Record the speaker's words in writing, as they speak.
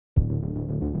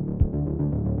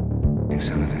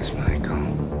drink some of this, Michael.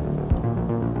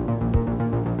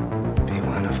 Be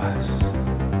one of us.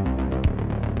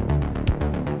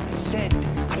 I said,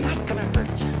 I'm not gonna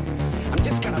hurt you. I'm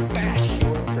just gonna bash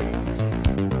your brains.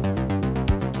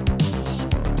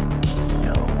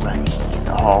 No running in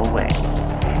the hallway.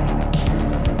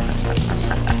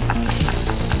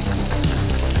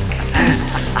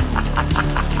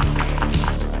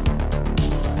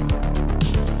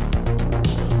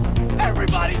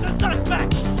 Everybody's a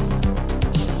suspect!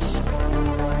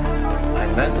 I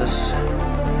met this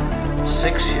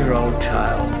 6-year-old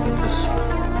child with this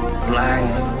blank,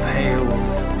 pale,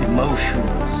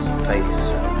 emotionless face.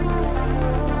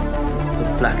 The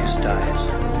blackest eyes.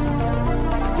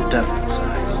 The devil's eyes.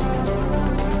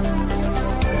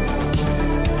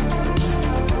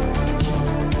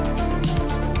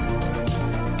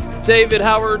 David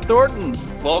Howard Thornton,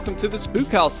 welcome to the Spook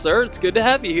House, sir. It's good to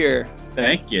have you here.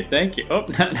 Thank you. Oh,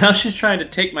 now she's trying to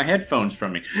take my headphones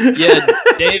from me. Yeah,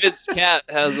 David's cat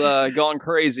has gone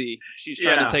crazy. She's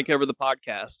trying to take over the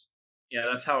podcast. Yeah,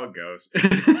 that's how it goes.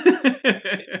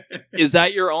 Is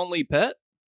that your only pet?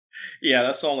 Yeah,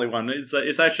 that's the only one.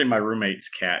 It's actually my roommate's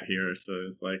cat here, so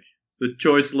it's the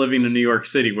choice of living in New York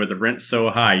City where the rent's so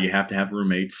high you have to have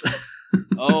roommates.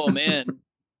 Oh man,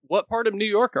 what part of New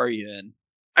York are you in?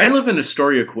 I live in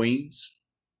Astoria, Queens.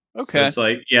 Okay.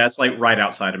 So it's like right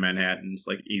outside of Manhattan. It's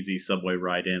like easy subway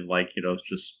ride in, it's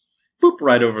just boop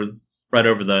right over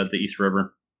the East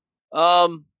River.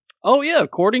 Oh yeah,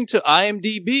 according to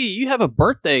IMDb, you have a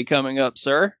birthday coming up,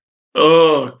 sir.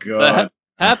 Oh god.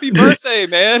 Happy birthday,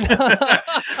 man.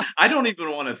 I don't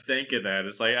even want to think of that.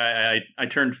 It's like I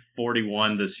turned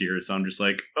 41 this year, so I'm just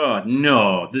like, oh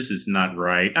no, this is not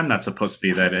right. I'm not supposed to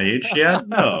be that age yet.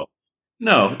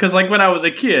 No, because like when I was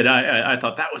a kid, I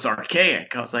thought that was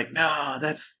archaic. I was like, no,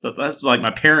 that's like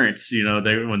my parents.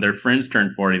 When their friends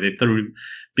turned 40, they threw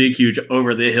big, huge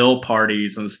over the hill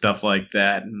parties and stuff like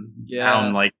that. And now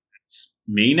I'm like, it's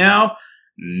me now?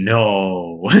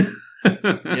 No.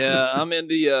 Yeah, I'm in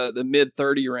the mid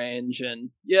 30 range,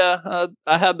 and I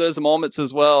have those moments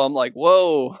as well. I'm like,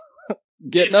 whoa,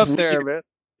 getting up there, man.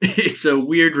 It's a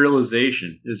weird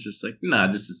realization. It's just like,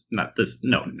 nah, this is not this.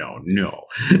 No.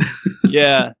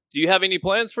 Yeah. Do you have any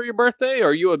plans for your birthday?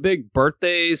 Are you a big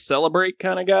birthday celebrate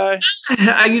kind of guy?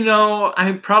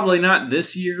 I'm probably not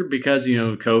this year because,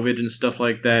 COVID and stuff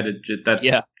like that.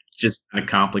 Just kind of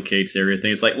complicates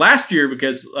everything. It's like last year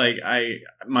because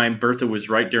my birthday was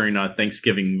right during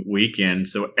Thanksgiving weekend,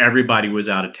 so everybody was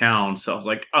out of town. So I was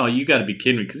like, "Oh, you got to be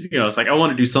kidding me!" Because it's like I want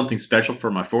to do something special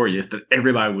for my 40th, but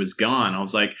everybody was gone. I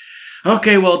was like,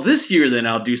 "Okay, well this year then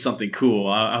I'll do something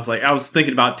cool." I was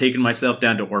thinking about taking myself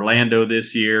down to Orlando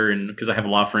this year, and because I have a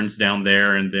lot of friends down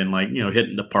there, and then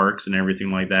hitting the parks and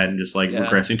everything like that, and just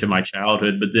regressing to my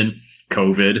childhood. But then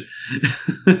COVID.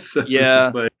 So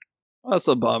yeah. That's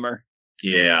a bummer.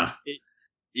 Yeah.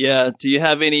 Yeah. Do you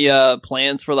have any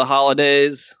plans for the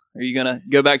holidays? Are you going to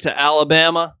go back to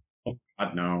Alabama? Oh,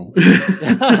 God, no.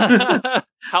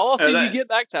 How often do you get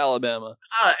back to Alabama?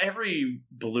 Every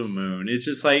blue moon. It's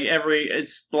just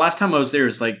the last time I was there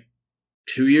was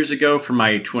 2 years ago for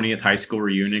my 20th high school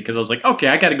reunion, because I was like, okay,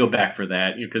 I got to go back for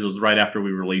that, because it was right after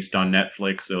we released on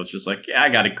Netflix. So it's just like, yeah, I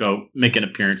got to go make an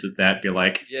appearance at that. Be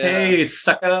like, hey,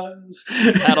 suckers.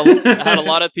 Had a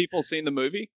lot of people seen the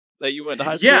movie that you went to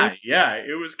high school? Yeah.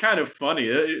 It was kind of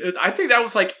funny. I think that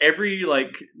was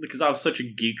because I was such a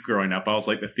geek growing up. I was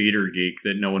like the theater geek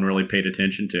that no one really paid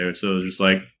attention to. So it was just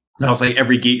like, I was like,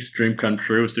 every geek's dream come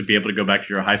true is to be able to go back to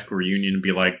your high school reunion and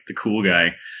be like the cool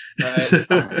guy. Right.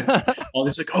 All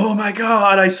this like, oh my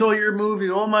God, I saw your movie.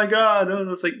 Oh my God.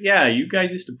 Oh, it's like, yeah, you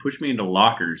guys used to push me into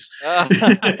lockers.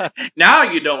 Now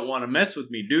you don't want to mess with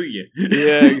me, do you?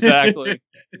 Yeah, exactly.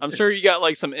 I'm sure you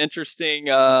got some interesting,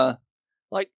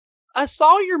 I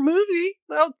saw your movie.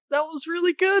 That was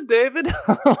really good, David.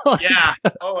 Yeah.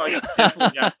 Oh, I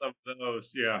definitely got some of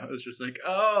those. Yeah. It was just like,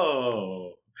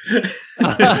 oh.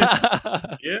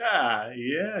 yeah.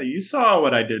 You saw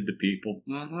what I did to people.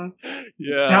 Mm-hmm.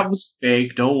 Yeah. That was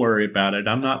fake. Don't worry about it.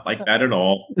 I'm not like that at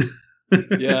all.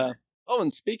 Yeah. Oh,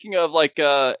 and speaking of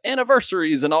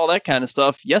anniversaries and all that kind of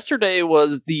stuff, yesterday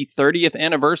was the 30th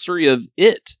anniversary of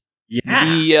It.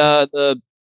 Yeah. The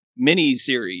mini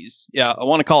series. Yeah, I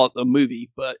want to call it a movie,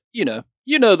 but you know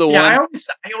the one. I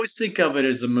always think of it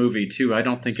as a movie too. I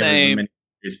don't think of it as a mini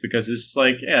series because it's just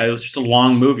it was just a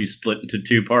long movie split into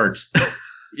 2 parts.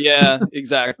 Yeah,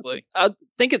 exactly. I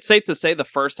think it's safe to say the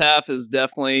first half is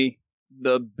definitely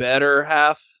the better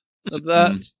half of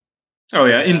that. Oh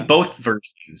yeah, in both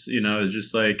versions, it's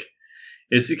just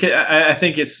I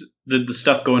think it's the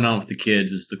stuff going on with the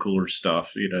kids is the cooler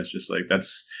stuff. It's just like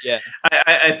that's. Yeah.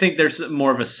 I think there's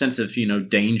more of a sense of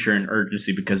danger and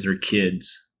urgency because they're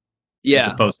kids. Yeah.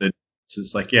 As opposed to it's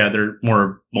just like they're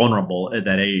more vulnerable at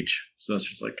that age. So it's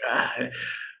just like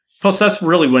Plus, that's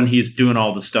really when he's doing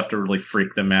all the stuff to really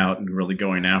freak them out and really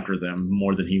going after them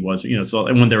more than he was. So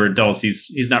and when they're adults,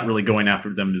 he's not really going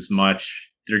after them as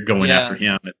much. They're going after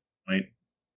him at that point.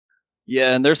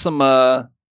 Yeah, and there's some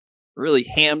really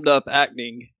hammed up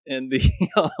acting in the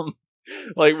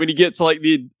like when you get to like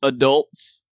the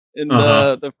adults in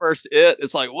the first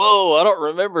it's like, whoa, I don't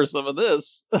remember some of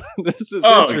this. This is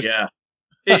interesting. Yeah.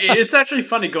 It's actually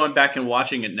funny going back and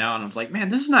watching it now, and I was like, man,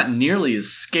 this is not nearly as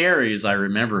scary as I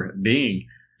remember it being.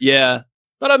 Yeah,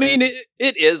 but I mean,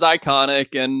 it is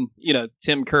iconic, and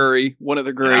Tim Curry, one of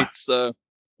the greats,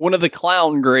 one of the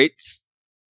clown greats.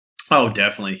 Oh,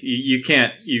 definitely. You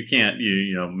can't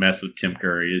mess with Tim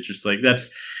Curry. It's just like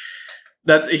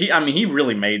he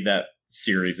really made that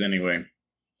series anyway.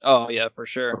 Oh yeah, for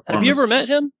sure. Have you ever met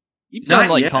him? You've done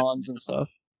like cons and stuff.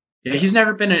 Yeah, he's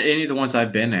never been at any of the ones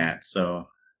I've been at. So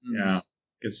yeah,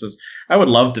 it's just I would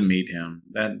love to meet him.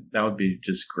 That would be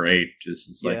just great.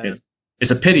 It's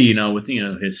it's a pity, with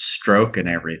his stroke and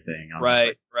everything.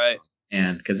 Right.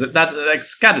 And because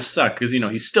that's got to suck because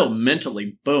he's still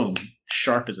mentally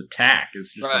sharp as a tack.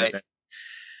 It's just like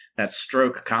that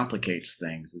stroke complicates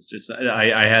things. It's just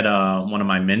I had one of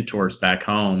my mentors back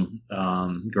home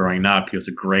growing up. He was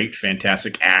a great,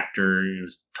 fantastic actor. He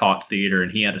was taught theater,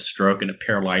 and he had a stroke and it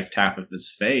paralyzed half of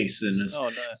his face. And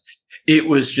it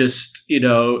was just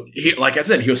like I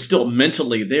said, he was still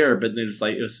mentally there, but then it's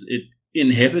like it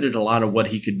inhibited a lot of what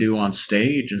he could do on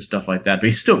stage and stuff like that. But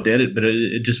he still did it, but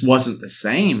it just wasn't the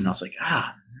same. And I was like,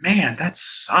 man, that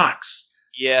sucks.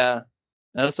 Yeah,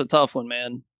 that's a tough one,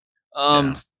 man.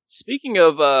 Speaking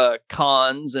of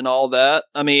cons and all that,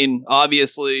 I mean,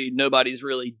 obviously nobody's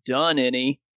really done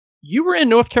any. You were in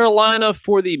North Carolina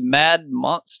for the Mad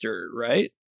Monster,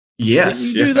 right? Yes.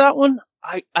 Did you do that one?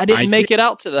 I didn't make it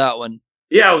out to that one.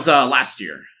 Yeah, it was last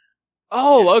year.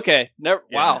 Oh, okay. Never.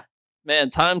 Yeah. Wow.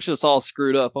 Man, time's just all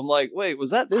screwed up. I'm like, wait,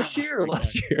 was that this year or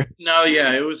last year? No,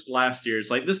 yeah, it was last year. It's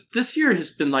like this year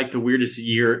has been like the weirdest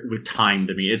year with time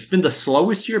to me. It's been the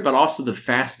slowest year, but also the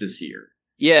fastest year.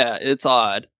 Yeah, it's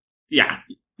odd. Yeah.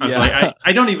 I was like,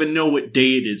 I don't even know what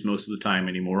day it is most of the time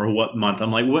anymore or what month.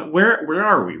 I'm like, where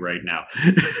are we right now?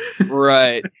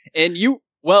 Right. And you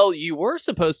were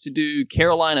supposed to do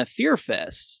Carolina Fear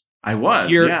Fest. I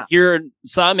was,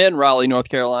 so I'm in Raleigh, North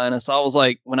Carolina. So I was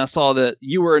like, when I saw that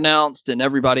you were announced and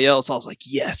everybody else, I was like,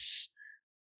 yes.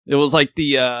 It was like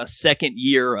the second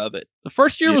year of it. The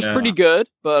first year was pretty good,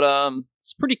 but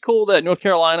it's pretty cool that North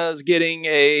Carolina is getting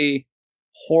a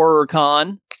horror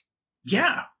con.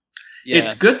 Yeah.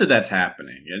 It's good that that's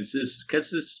happening. It's just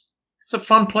because it's a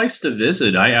fun place to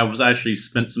visit. I was actually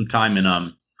spent some time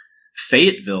in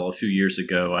Fayetteville a few years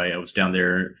ago. I was down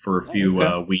there for a few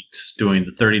weeks doing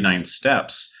the 39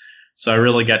 steps. So I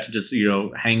really got to just,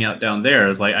 hang out down there.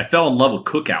 It's like I fell in love with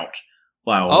Cookout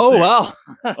while I was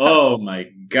there. Wow. Oh my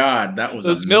God. That was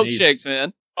those amazing. Milkshakes,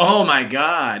 man. Oh my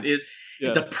God.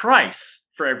 The price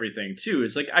for everything too.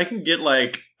 It's like I can get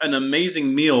like an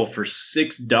amazing meal for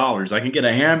 $6. I can get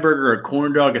a hamburger, a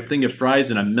corn dog, a thing of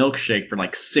fries, and a milkshake for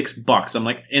like $6. I'm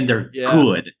like, and they're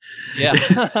good. Yeah.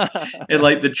 And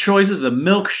like the choices of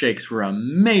milkshakes were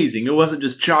amazing. It wasn't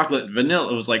just chocolate and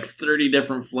vanilla. It was like 30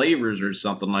 different flavors or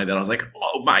something like that. I was like,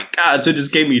 oh my God. So it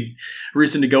just gave me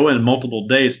reason to go in multiple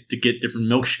days to get different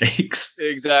milkshakes.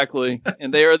 Exactly.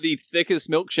 And they are the thickest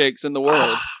milkshakes in the world.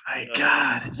 Oh my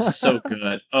God. It's so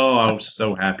good. Oh, I was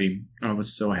so happy. I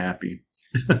was so happy.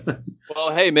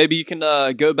 Well, hey, maybe you can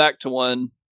go back to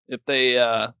one if they,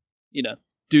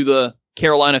 do the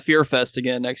Carolina Fear Fest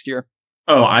again next year.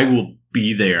 Oh, I will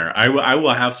be there. I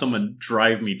will have someone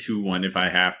drive me to one if I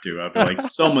have to. I'll be like,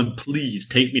 someone please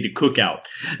take me to Cookout.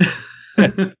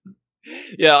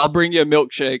 Yeah, I'll bring you a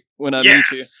milkshake when I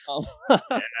meet you.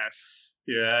 Yes.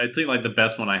 Yeah, I think like the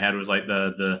best one I had was like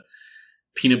the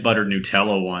peanut butter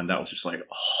Nutella one. That was just like,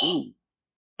 oh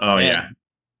yeah.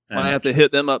 I have to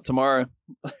hit them up tomorrow.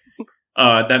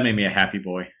 That made me a happy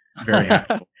boy. Very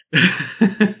happy boy.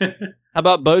 How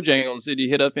about Bojangles? Did you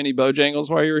hit up any Bojangles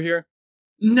while you were here?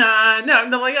 No.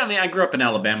 Like, I mean, I grew up in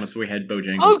Alabama, so we had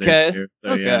Bojangles there too.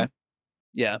 So,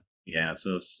 yeah. Yeah,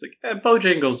 so it's just like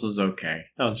Bojangles was okay.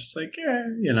 I was just like,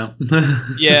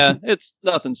 Yeah, it's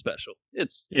nothing special.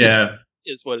 It's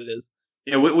what it is.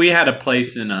 Yeah, we had a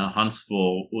place in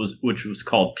Huntsville which was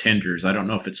called Tenders. I don't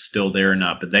know if it's still there or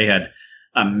not, but they had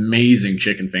amazing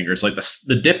chicken fingers. Like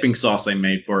the dipping sauce they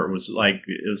made for it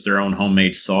was their own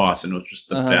homemade sauce, and it was just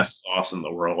the best sauce in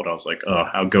the world. I was like, oh,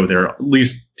 I'll go there at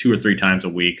least 2 or 3 times a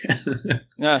week.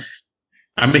 Yeah.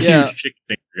 I'm a huge chicken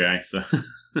finger guy, so.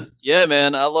 Yeah,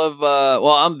 man. I love,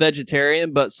 I'm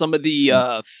vegetarian, but some of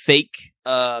the fake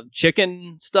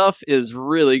chicken stuff is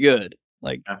really good.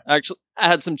 Like, actually, I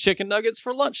had some chicken nuggets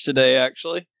for lunch today,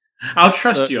 actually. I'll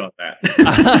trust you on that.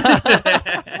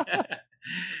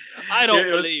 I don't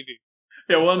believe you.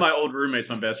 Yeah, one of my old roommates,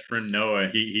 my best friend Noah,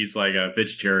 he's like a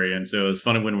vegetarian. So it was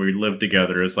funny when we lived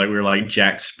together. It's like we were like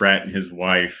Jack Sprat and his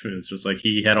wife. It was just like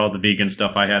he had all the vegan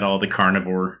stuff, I had all the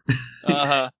carnivore.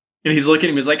 And he's looking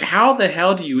at me, he's like, how the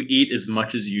hell do you eat as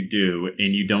much as you do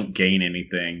and you don't gain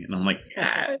anything? And I'm like,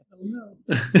 I don't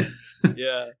know.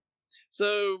 Yeah.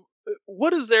 So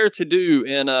what is there to do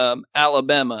in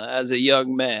Alabama as a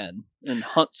young man in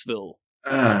Huntsville?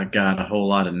 Oh, God, a whole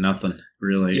lot of nothing,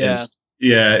 really. Yeah.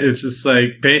 It's just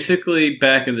like, basically,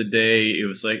 back in the day, it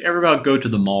was like, everybody go to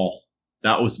the mall.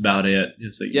 That was about it.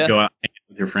 It's like you go out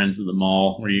with your friends at the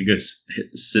mall, or you go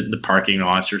sit in the parking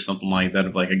lots or something like that,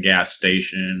 of like a gas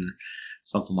station,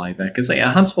 something like that. Because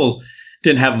Huntsville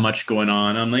didn't have much going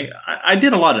on. I'm like, I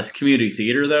did a lot of community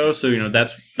theater though, so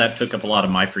that took up a lot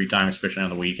of my free time, especially on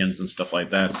the weekends and stuff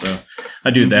like that. So I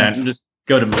do that and just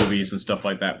go to movies and stuff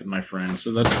like that with my friends.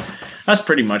 So that's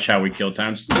pretty much how we kill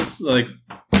time. So it's like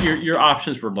your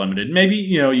options were limited. Maybe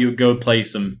you go play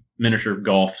some miniature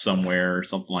golf somewhere or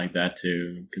something like that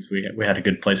too, because we had a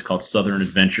good place called Southern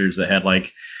Adventures that had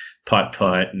like putt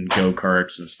and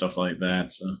go-karts and stuff like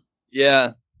that. So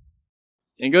yeah,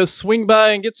 and go swing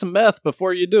by and get some meth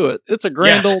before you do it. It's a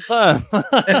grand old time.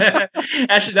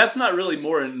 Actually, that's not really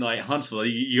more in like Huntsville.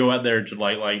 You go out there to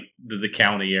like the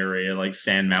county area, like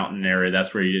Sand Mountain area.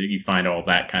 That's where you find all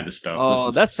that kind of stuff.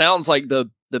 Oh, that sounds like the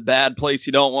bad place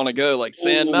you don't want to go, like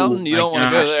Sand Mountain. You don't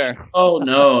want to go there. Oh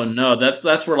no,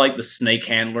 that's where like the snake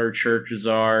handler churches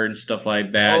are and stuff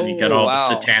like that. And you got all the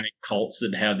satanic cults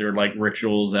that have their like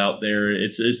rituals out there.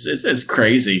 It's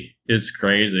crazy. It's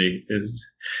crazy.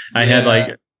 I had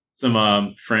like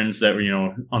some friends that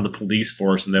were on the police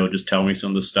force, and they would just tell me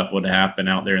some of the stuff would happen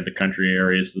out there in the country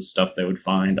areas, the stuff they would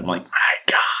find. I'm like, my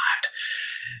God,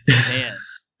 man.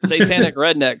 Satanic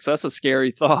rednecks. That's a scary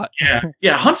thought.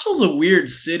 Yeah. Huntsville's a weird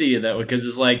city in that way, because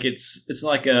it's like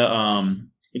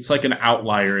an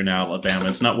outlier in Alabama.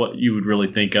 It's not what you would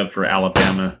really think of for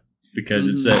Alabama, because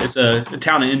it's a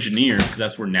town of engineers, because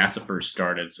that's where NASA first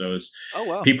started. So it's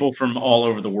people from all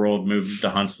over the world moved to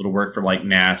Huntsville to work for like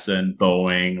NASA and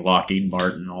Boeing, Lockheed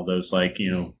Martin, all those like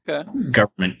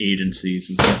government agencies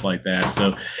and stuff like that.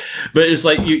 So, but it's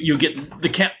like you get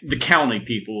the county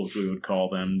people, as we would call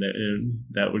them,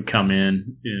 that would come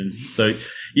in, and so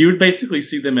you would basically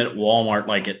see them at Walmart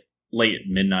like at late at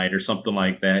midnight or something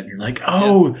like that. And you're like,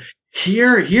 oh.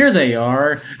 Here they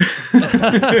are.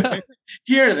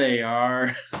 Here they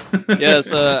are.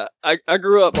 Yes, I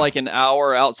grew up like an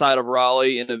hour outside of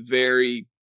Raleigh in a very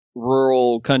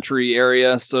rural country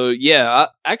area. So yeah,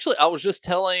 I was just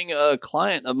telling a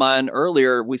client of mine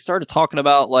earlier, we started talking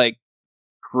about like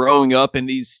growing up in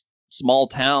these small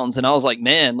towns, and I was like,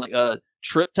 man, like a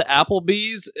trip to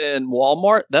Applebee's and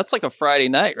Walmart, that's like a Friday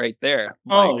night right there.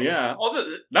 Oh, yeah.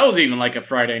 That was even like a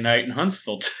Friday night in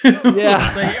Huntsville, too. Yeah.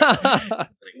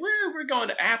 It's like, we're going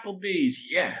to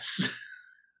Applebee's. Yes.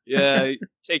 Yeah.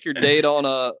 Take your date on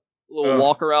a little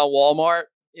walk around Walmart,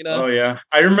 Oh, yeah.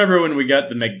 I remember when we got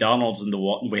the McDonald's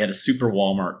we had a super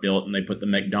Walmart built, and they put the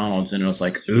McDonald's in, and it was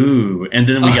like, ooh. And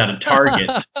then we got a Target.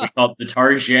 We called it the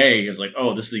Target. It was like,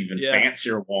 oh, this is even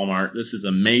fancier Walmart. This is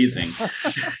amazing.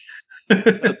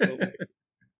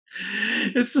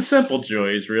 It's the simple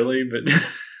joys, really, but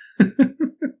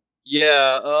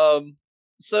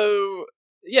so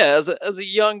yeah, as a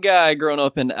young guy growing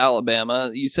up in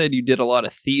Alabama, you said you did a lot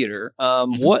of theater.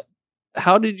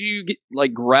 How did you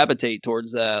gravitate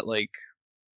towards that? Like,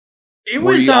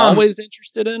 were you always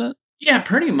interested in it? Yeah,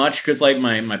 pretty much, because like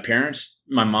my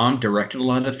mom directed a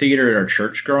lot of theater at our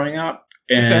church growing up.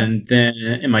 And then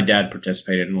my dad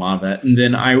participated in a lot of that. And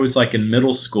then I was like in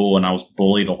middle school, and I was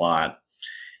bullied a lot.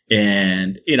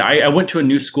 And I went to a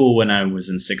new school when I was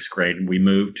in 6th grade, and we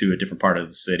moved to a different part of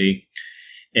the city.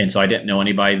 And so I didn't know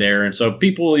anybody there. And so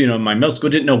people, my middle school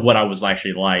didn't know what I was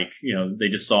actually like. They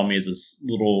just saw me as this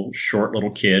short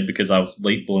little kid, because I was a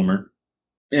late bloomer.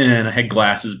 And I had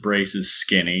glasses, braces,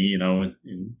 skinny,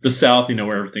 in the South,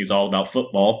 where everything's all about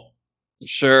football.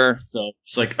 Sure. So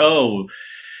it's like, oh,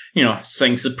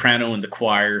 sang soprano in the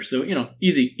choir. So,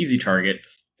 easy target.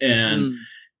 And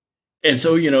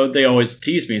so, they always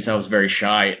teased me, so I was very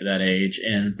shy at that age.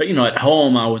 But, at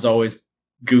home, I was always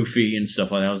goofy and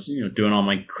stuff like that. I was, doing all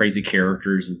my crazy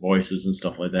characters and voices and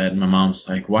stuff like that. And my mom's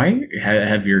like, "Why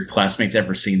have your classmates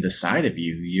ever seen this side of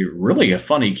you? You're really a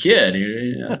funny kid."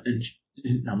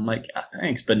 And I'm like,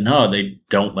 "Thanks," but no, they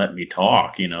don't let me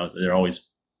talk. They're always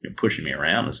pushing me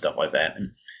around and stuff like that.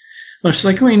 And she's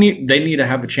like, they need to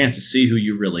have a chance to see who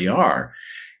you really are.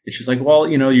 And she's like, "Well,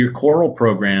 your choral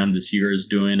program this year is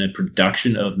doing a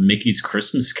production of Mickey's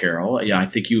Christmas Carol. Yeah, I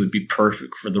think you would be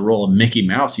perfect for the role of Mickey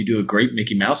Mouse. You do a great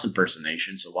Mickey Mouse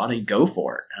impersonation, so why don't you go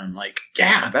for it?" And I'm like,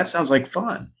 "Yeah, that sounds like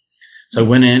fun." So I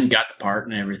went in, got the part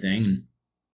and everything. And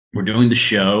we're doing the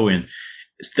show, and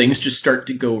things just start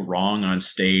to go wrong on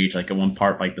stage. Like at one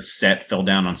part, like the set fell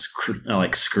down on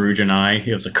Scrooge and I.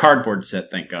 It was a cardboard set,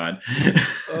 thank God.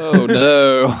 Oh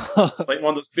no! Like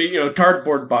one of those big,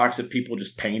 cardboard box that people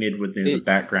just painted with the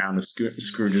background of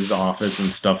Scrooge's office and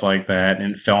stuff like that,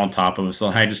 and it fell on top of us. So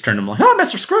I just turned to him like, "Oh,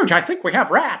 Mr. Scrooge, I think we have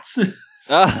rats."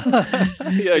 Yeah,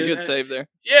 good save there.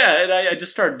 Yeah, and I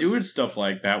just started doing stuff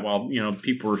like that while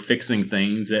people were fixing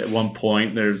things. At one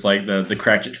point, there's like the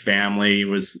Cratchit family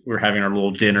we're having our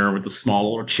little dinner with the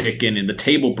small little chicken, and the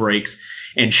table breaks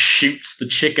and shoots the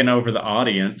chicken over the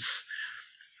audience.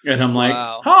 And I'm like,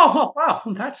 wow. "Oh wow,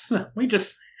 that's we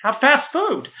just have fast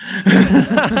food."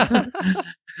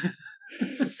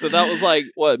 So that was like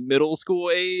what, middle school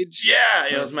age? Yeah,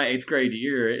 it was my 8th grade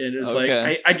year, and it was like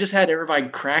I just had everybody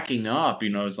cracking up.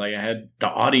 It was like I had the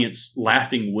audience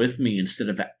laughing with me instead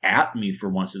of at me for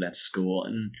once at that school,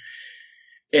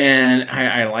 and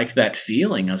I liked that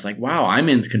feeling. I was like, "Wow, I'm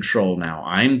in control now.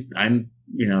 I'm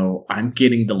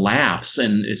getting the laughs,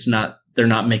 and they're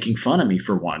not making fun of me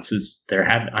for once.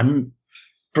 I'm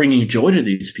bringing joy to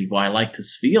these people. I like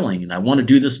this feeling, and I want to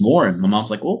do this more." And my mom's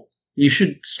like, "Well, you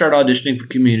should start auditioning for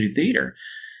community theater."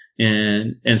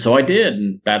 And so I did.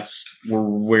 And that's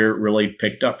where it really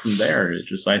picked up from there. It's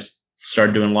just, I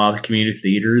started doing a lot of community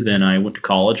theater. Then I went to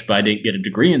college, but I didn't get a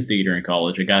degree in theater in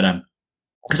college. I got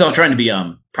because I was trying to be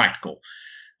practical.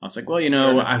 I was like,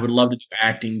 "Well, I would love to do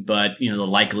acting, but the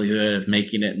likelihood of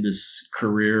making it in this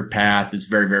career path is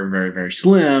very, very, very, very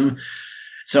slim.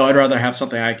 So I'd rather have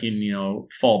something I can,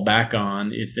 fall back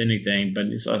on, if anything." But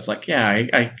so I was like, "Yeah,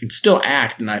 I can still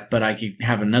act, but I can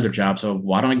have another job. So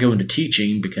why don't I go into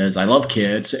teaching? Because I love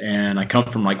kids, and I come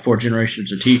from like 4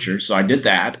 generations of teachers." So I did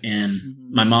that, and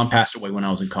my mom passed away when I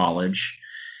was in college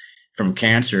from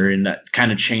cancer, and that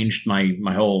kind of changed my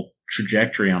whole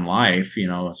trajectory on life.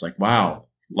 It's like, wow,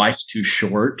 life's too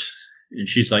short. And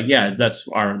she's like, "Yeah, that's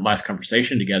our last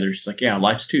conversation together." She's like, "Yeah,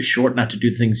 life's too short not to do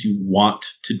things you want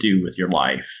to do with your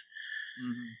life."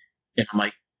 Mm-hmm. And I'm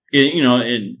like,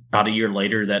 and about a year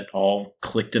later, that all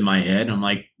clicked in my head. And I'm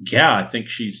like, "Yeah, I think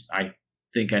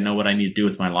I know what I need to do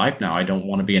with my life now. I don't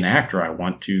want to be an actor. I don't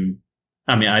want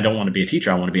to be a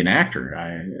teacher. I want to be an actor."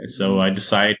 So I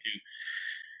decided to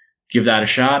give that a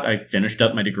shot. I finished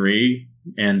up my degree,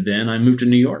 and then I moved to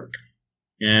New York.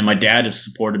 And my dad has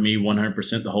supported me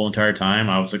 100% the whole entire time.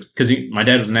 I was like, because my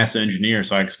dad was a NASA engineer,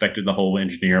 so I expected the whole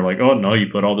engineer, like, "Oh, no, you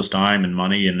put all this time and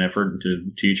money and effort into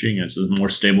teaching. It's a more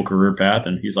stable career path."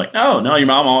 And he's like, "No, your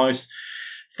mom always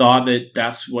thought that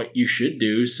that's what you should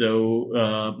do.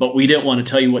 So, but we didn't want to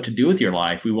tell you what to do with your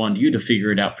life. We wanted you to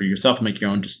figure it out for yourself and make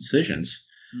your own decisions."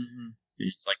 Mm-hmm.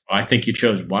 It's like, "Well, I think you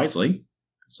chose wisely."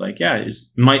 It's like, "Yeah,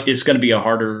 it's going to be a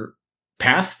harder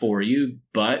path for you,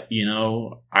 but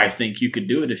I think you could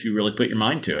do it if you really put your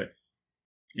mind to it."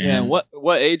 And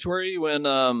what age were you when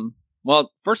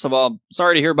well, first of all,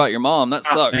 sorry to hear about your mom. That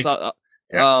sucks.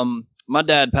 My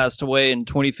dad passed away in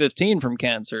 2015 from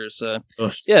cancer, so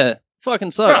yeah, fucking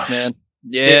sucks, man.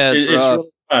 Yeah, it's rough. Really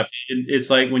tough.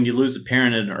 It's like when you lose a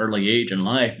parent at an early age in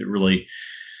life, it really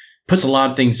puts a lot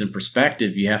of things in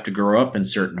perspective. You have to grow up in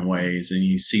certain ways, and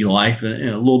you see life a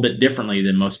little bit differently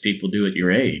than most people do at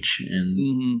your age.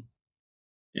 And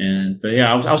but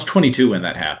yeah, I was 22 when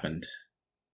that happened.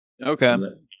 Okay. So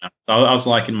I was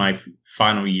like in my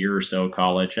final year or so of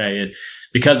college.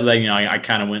 Because of that, I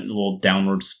kind of went in a little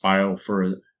downward spiral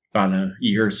for about a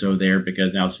year or so there,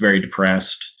 because I was very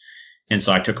depressed, and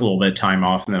so I took a little bit of time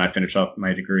off, and then I finished up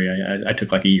my degree. I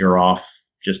took like a year off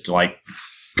just to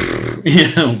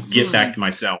get back to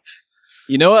myself.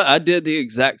 You know what? I did the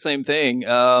exact same thing.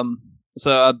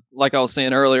 Like I was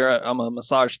saying earlier, I'm a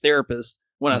massage therapist.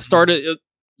 When I started,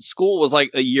 school was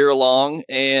like a year long,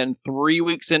 and 3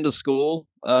 weeks into school,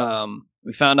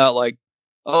 we found out like,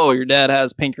 "Oh, your dad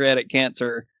has pancreatic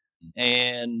cancer,"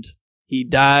 and he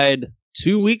died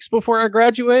 2 weeks before I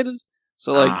graduated.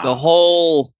 So like the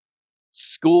whole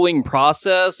schooling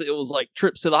process, it was like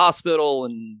trips to the hospital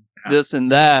and this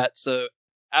and that. So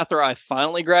after I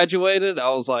finally graduated, I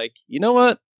was like, "You know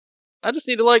what? I just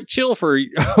need to like chill for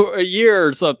a year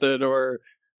or something, or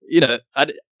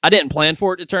I didn't plan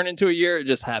for it to turn into a year. It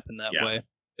just happened that way.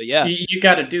 But yeah, you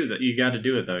got to do that. You got to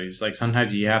do it though. It's like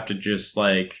sometimes you have to just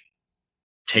like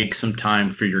take some time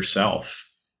for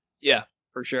yourself. Yeah,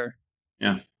 for sure.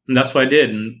 Yeah, and that's what I did.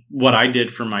 And what I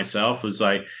did for myself was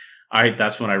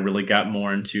that's when I really got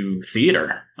more into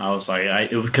theater. I was like,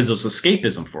 because it was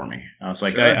escapism for me. I was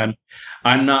like, sure.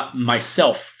 I'm not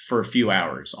myself for a few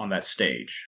hours on that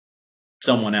stage,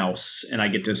 someone else, and I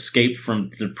get to escape from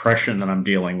the depression that I'm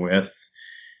dealing with.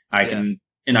 I can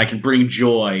bring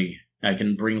joy. I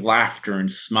can bring laughter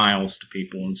and smiles to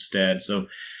people instead. So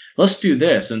let's do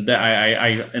this. And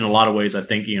I in a lot of ways, I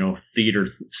think, theater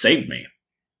saved me.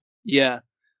 Yeah.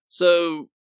 So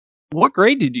what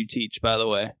grade did you teach, by the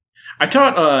way? I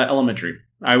taught elementary.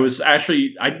 I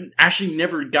actually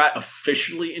never got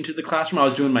officially into the classroom. I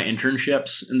was doing my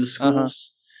internships in the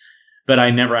schools, but I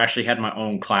never actually had my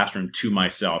own classroom to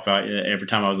myself. Every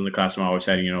time I was in the classroom, I always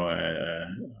had,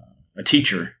 a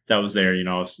teacher that was there,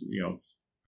 and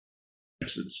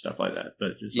stuff like that.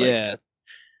 But just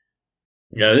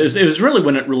it was really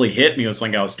when it really hit me. It was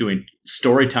like I was doing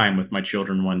story time with my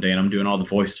children one day, and I'm doing all the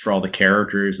voices for all the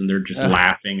characters, and they're just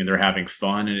laughing and they're having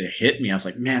fun. And it hit me. I was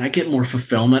like, man, I get more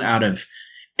fulfillment out of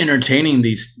entertaining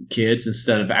these kids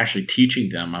instead of actually teaching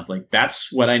them. I was like,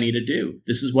 that's what I need to do.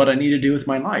 This is what I need to do with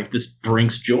my life. This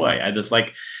brings joy. I just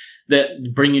like that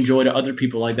bringing joy to other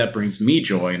people like that brings me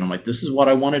joy. And I'm like, this is what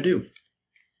I want to do.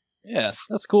 Yeah,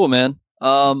 that's cool, man.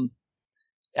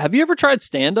 Have you ever tried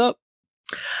stand-up?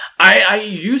 I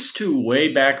used to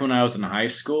way back when I was in high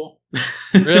school.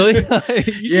 Really? You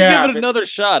should give it another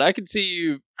shot. I can see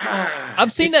you.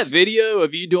 I've seen that video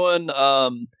of you doing.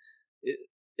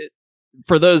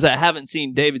 For those that haven't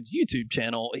seen David's YouTube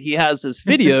channel, he has this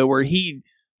video where he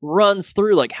runs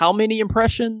through like how many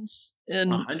impressions?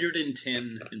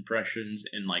 110 impressions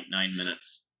in like 9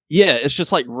 minutes. Yeah, it's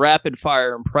just like rapid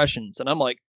fire impressions, and I'm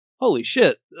like, holy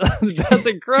shit, that's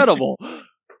incredible.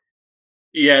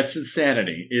 Yeah, it's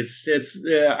insanity.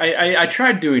 I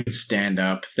tried doing stand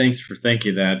up. Thanks for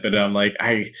thinking that, but I'm like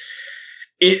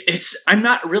I'm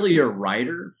not really a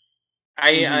writer.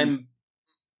 I'm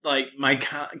like my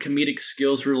comedic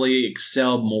skills really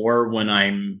excel more when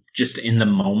I'm just in the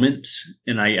moment,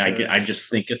 and I just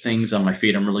think of things on my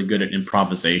feet. I'm really good at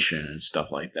improvisation and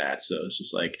stuff like that. So it's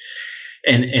just like.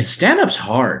 And stand-up's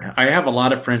hard. I have a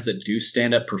lot of friends that do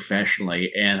stand-up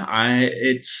professionally, and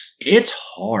it's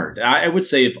hard. I would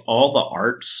say if all the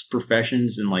arts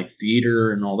professions and like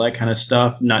theater and all that kind of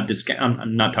stuff,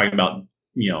 I'm not talking about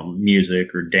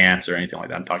music or dance or anything like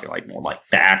that. I'm talking like more like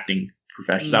the acting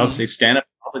professions. I would say stand-up is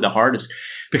probably the hardest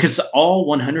because it's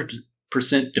all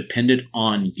 100% dependent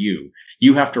on you.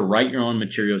 You have to write your own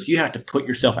materials. You have to put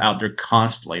yourself out there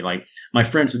constantly. Like my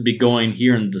friends would be going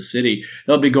here in the city.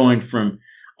 They'll be going from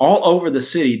all over the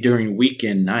city during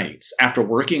weekend nights after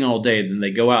working all day. Then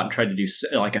they go out and try to do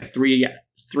like a 3,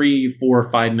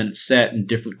 4, 5 minute set in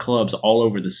different clubs all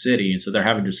over the city. And so they're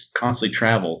having to just constantly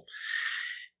travel.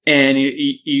 And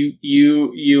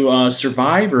you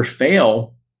survive or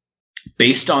fail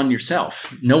based on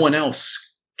yourself. No one else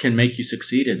can make you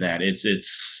succeed at that.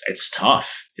 It's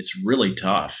tough. It's really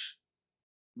tough.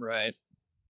 Right.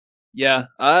 Yeah,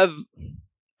 I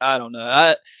don't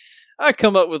know. I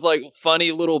come up with like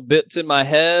funny little bits in my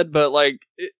head, but like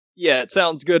it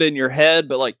sounds good in your head,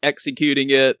 but like executing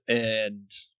it,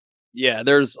 and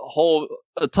there's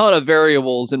a ton of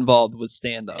variables involved with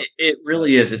stand-up. It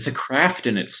really is. It's a craft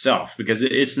in itself because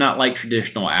it's not like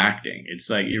traditional acting. It's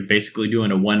like you're basically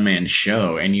doing a one-man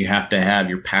show, and you have to have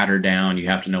your patter down. You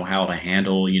have to know how to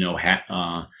handle,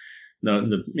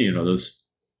 those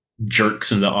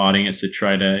jerks in the audience that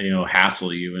try to,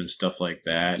 hassle you and stuff like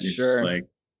that. It's sure. Like,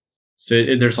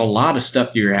 so there's a lot of stuff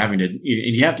that you're having to, and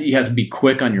you have to be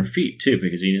quick on your feet too,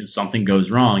 because something goes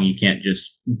wrong. You can't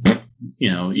just,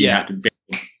 you have to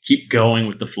keep going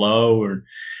with the flow, or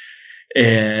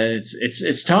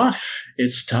it's tough.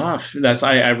 It's tough.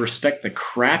 I respect the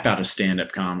crap out of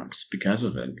stand-up comics because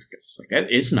of it. It's like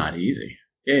it's not easy.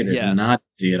 It is not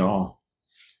easy at all.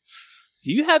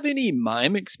 Do you have any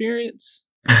mime experience?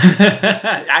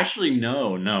 Actually,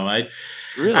 no. I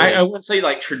wouldn't say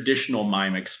like traditional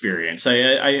mime experience.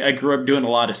 I grew up doing a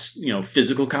lot of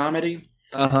physical comedy.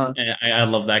 And I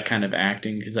love that kind of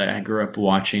acting because I grew up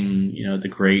watching the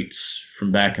greats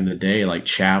from back in the day like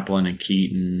Chaplin and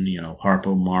Keaton,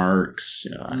 Harpo Marx,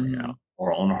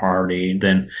 Laurel and Hardy.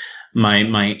 Then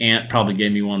my aunt probably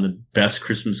gave me one of the best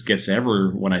Christmas gifts ever.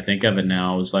 When I think of it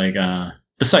now, it was like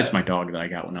besides my dog that I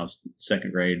got when I was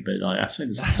second grade, but I say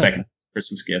this is the second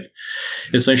Christmas gift.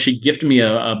 It's like she gifted me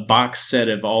a box set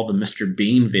of all the Mr.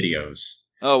 Bean videos.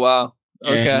 Oh wow.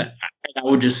 Okay. And I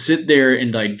would just sit there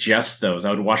and digest those.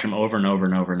 I would watch them over and over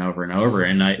and over and over and over.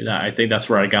 And I think that's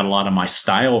where I got a lot of my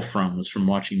style from, was from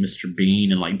watching Mr.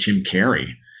 Bean and like Jim Carrey.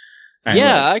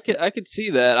 I could see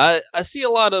that. I see a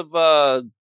lot of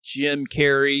Jim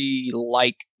Carrey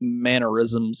like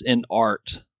mannerisms in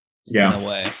art. Yeah. In a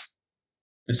way.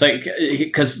 It's like,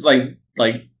 because like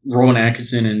Rowan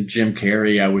Atkinson and Jim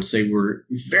Carrey, I would say, were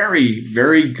very,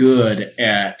 very good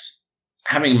at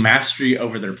having mastery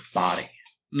over their body.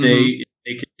 Mm-hmm.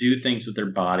 They could do things with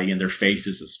their body and their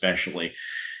faces, especially,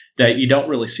 that you don't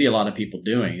really see a lot of people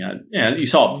doing. You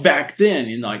saw it back then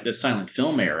in like the silent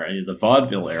film era, the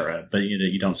vaudeville era, but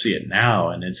you don't see it now,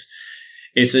 and it's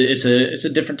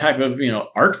a different type of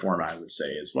art form, I would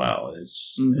say, as well.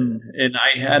 And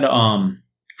I had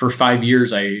for 5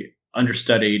 years I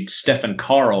understudied Stephen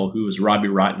Carl, who was Robbie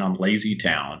Rotten on Lazy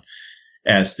Town,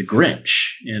 as the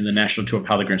Grinch in the national tour of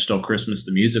How the Grinch Stole Christmas,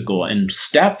 the musical. And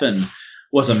Stephen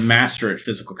was a master at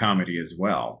physical comedy as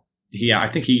well. I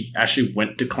think he actually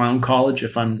went to clown college,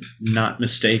 if I'm not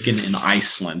mistaken, in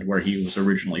Iceland, where he was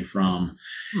originally from.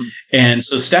 And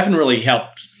so Stephen really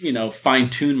helped, fine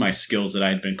tune my skills that I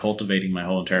had been cultivating my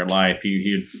whole entire life.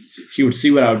 He would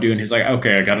see what I would do, and he's like,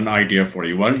 "Okay, I got an idea for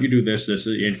you. Why don't you do this,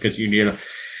 because you need to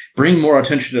bring more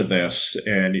attention to this.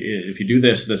 And if you do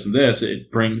this, this, and this, it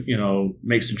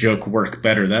makes the joke work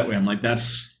better that way." I'm like,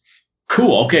 "That's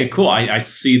cool. Okay, cool. I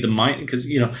see the mind," because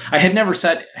I had never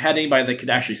had anybody that could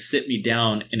actually sit me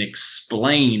down and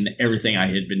explain everything I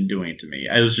had been doing to me.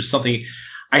 It was just something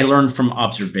I learned from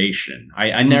observation.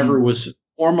 I never was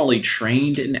formally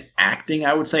trained in acting,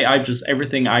 I would say.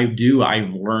 Everything I do,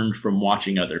 I've learned from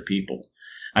watching other people.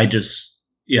 I've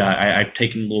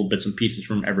taken little bits and pieces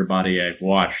from everybody I've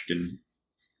watched and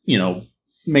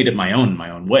made it my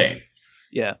own way.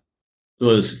 Yeah. So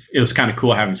it was kind of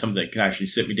cool having somebody that could actually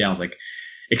sit me down, like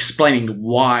explaining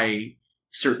why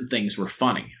certain things were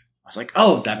funny. I was like,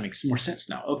 "Oh, that makes more sense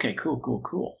now. Okay,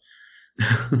 cool."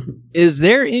 Is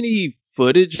there any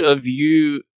footage of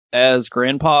you as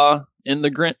Grandpa in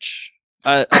The Grinch?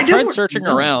 I tried searching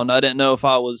around. I didn't know if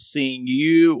I was seeing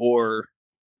you or.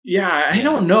 Yeah, I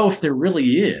don't know if there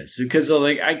really is, because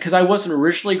I wasn't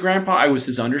originally Grandpa. I was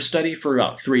his understudy for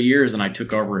about 3 years, and I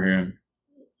took over him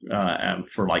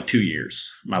for like 2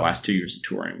 years, my last 2 years of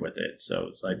touring with it. So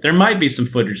it's like there might be some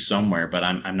footage somewhere, but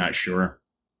I'm not sure.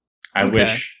 I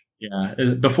wish. Yeah.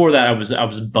 Before that, I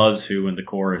was Buzz Who in the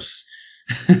chorus,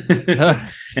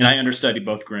 and I understudied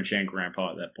both Grinch and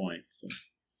Grandpa at that point.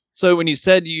 So when you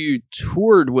said you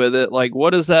toured with it, like,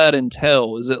 what does that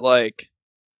entail? Is it like,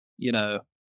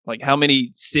 like how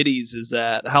many cities is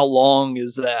that? How long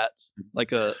is that?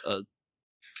 Like a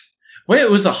Well,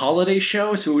 it was a holiday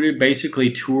show, so we would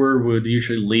basically tour. We would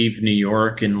usually leave New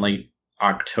York in late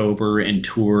October and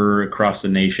tour across the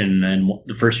nation. And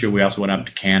the first year we also went up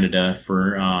to Canada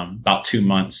for about 2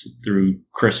 months through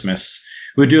Christmas.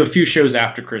 We would do a few shows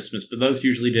after Christmas, but those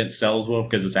usually didn't sell as well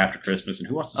because it's after Christmas. And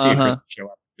who wants to see a Christmas show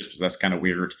after Christmas? That's kind of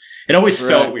weird. It always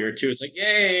felt weird, too. It's like,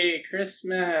 yay,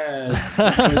 Christmas.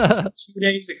 It was 2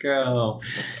 days ago.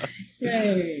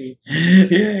 Yay.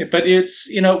 Yeah, but it's,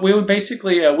 we would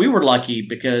basically, we were lucky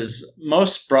because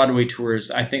most Broadway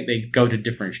tours, I think they go to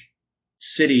different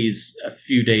cities a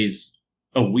few days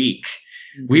a week.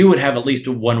 We would have at least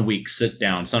a 1 week sit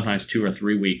down, sometimes 2 or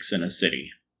 3 weeks in a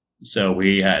city. So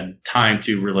we had time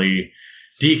to really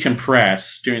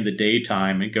decompress during the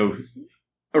daytime and go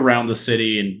around the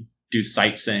city and do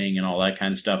sightseeing and all that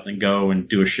kind of stuff, then go and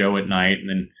do a show at night and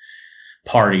then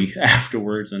party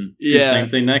afterwards and do the same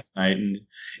thing next night. And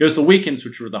it was the weekends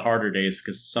which were the harder days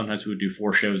because sometimes we would do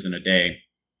 4 shows in a day.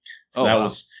 So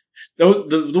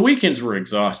the weekends were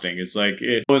exhausting. It's like,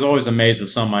 I was always amazed with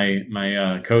some of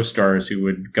my co-stars who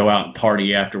would go out and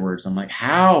party afterwards. I'm like,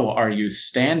 how are you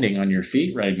standing on your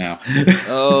feet right now?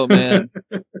 Oh man.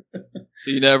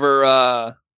 So you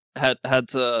never had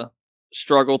to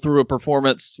struggle through a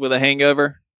performance with a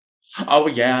hangover? Oh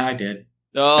yeah, I did.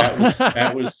 Oh,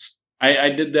 that was I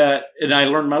did that and I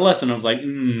learned my lesson. I was like,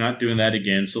 not doing that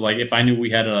again. So like if I knew we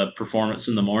had a performance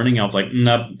in the morning, I was like,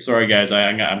 nope, sorry guys,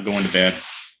 I'm going to bed.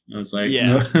 I was like,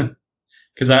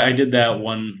 because I did that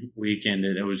one weekend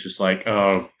and it was just like,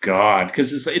 oh God,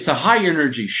 because it's a high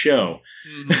energy show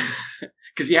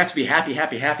because you have to be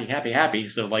happy.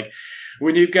 So like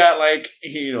when you've got like,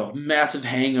 massive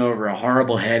hangover, a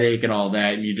horrible headache and all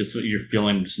that, and you're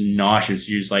feeling just nauseous,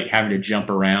 you're just like having to jump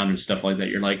around and stuff like that.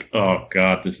 You're like, oh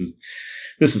God, this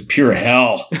is pure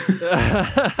hell.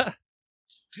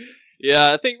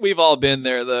 Yeah, I think we've all been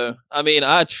there though. I mean,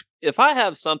 if I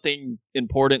have something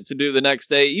important to do the next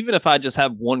day, even if I just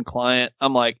have one client,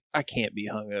 I'm like, I can't be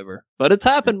hungover. But it's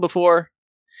happened before,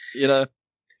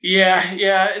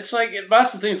 Yeah. It's like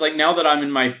that's the thing. It's like now that I'm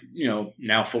in my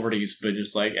now 40s, but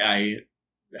just like I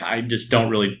just don't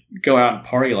really go out and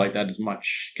party like that as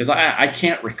much because I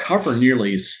can't recover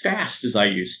nearly as fast as I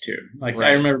used to. Like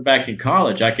I remember back in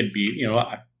college, I could be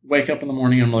I wake up in the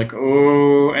morning, I'm like,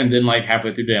 oh, and then like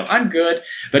halfway through the day, I'm good.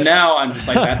 But now I'm just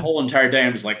like that whole entire day,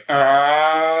 I'm just like,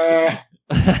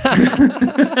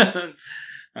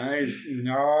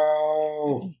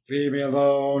 no, leave me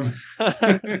alone.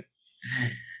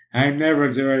 I'm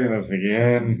never doing this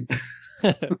again.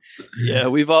 Yeah,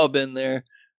 we've all been there.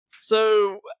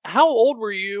 So, how old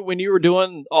were you when you were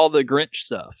doing all the Grinch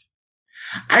stuff?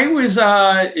 I was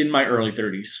in my early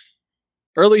 30s.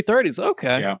 Early 30s,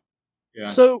 okay. Yeah.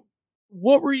 So,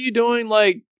 what were you doing?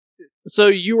 Like, so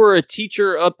you were a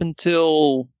teacher up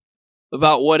until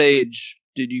about what age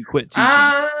did you quit teaching?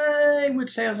 I would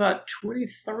say I was about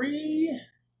 23.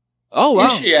 Oh,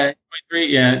 wow. Yeah, 23.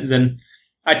 Yeah. And then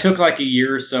I took like a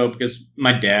year or so because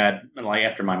my dad, like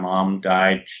after my mom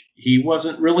died, he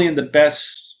wasn't really in the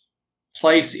best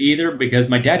place either because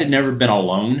my dad had never been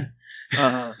alone.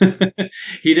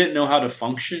 He didn't know how to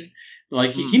function.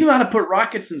 Like he knew how to put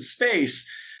rockets in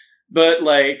space, but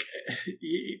like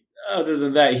other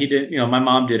than that, he didn't. My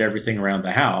mom did everything around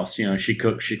the house. She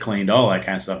cooked, she cleaned, all that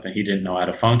kind of stuff, and he didn't know how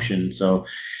to function. So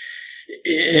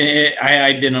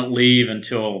I didn't leave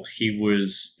until he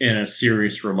was in a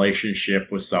serious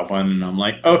relationship with someone, and I'm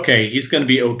like, okay, he's going to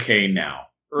be okay now.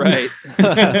 Right.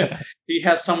 He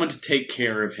has someone to take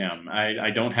care of him.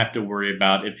 I don't have to worry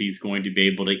about if he's going to be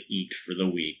able to eat for the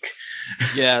week.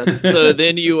 Yeah. So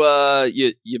then you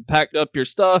packed up your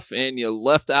stuff and you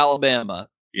left Alabama.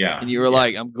 Yeah. And you were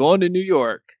like, I'm going to New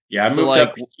York. Yeah, I moved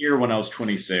up here when I was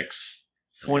 26.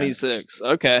 26.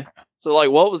 Okay. So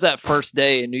like, what was that first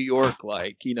day in New York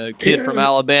like? Kid from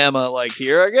Alabama, like,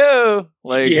 here I go.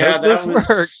 Like, yeah, this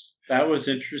works. That was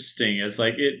interesting. It's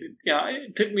like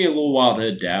it took me a little while to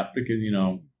adapt because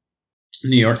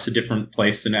New York's a different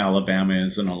place than Alabama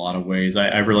is in a lot of ways.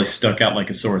 I really stuck out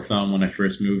like a sore thumb when I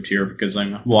first moved here because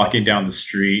I'm walking down the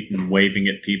street and waving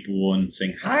at people and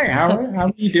saying, "Hi, how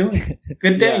are you doing?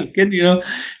 Good day, good."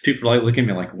 People are like looking at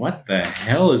me like, "What the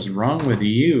hell is wrong with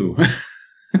you?"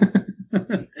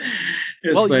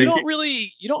 Well,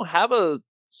 you don't have a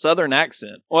Southern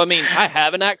accent. Well, I mean, I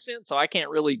have an accent, so I can't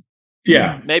really.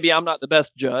 Yeah, maybe I'm not the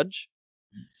best judge.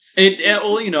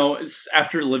 It's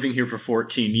after living here for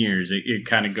 14 years, it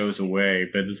kind of goes away.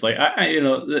 But it's like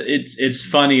it's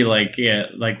funny. Like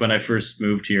like when I first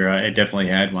moved here, I definitely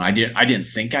had one. I didn't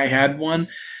think I had one,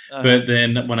 but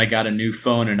then when I got a new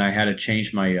phone and I had to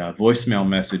change my voicemail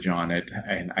message on it,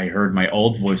 and I heard my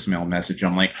old voicemail message,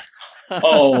 I'm like,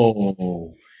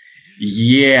 oh.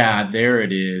 Yeah, there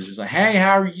it is. It's like, hey,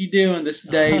 how are you doing this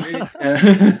day?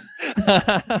 I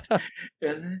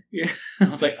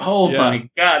was like, oh my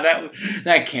God,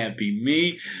 that can't be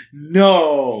me.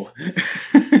 No.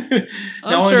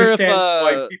 Now I understand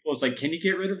why people was like, can you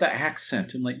get rid of that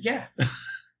accent? I'm like, yeah.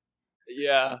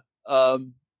 Yeah.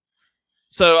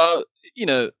 So,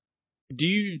 do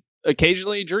you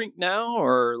occasionally drink now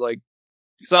or like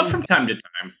from time to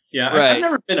time? Yeah. Right. I've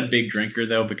never been a big drinker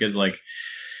though, because like,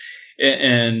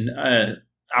 and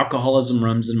alcoholism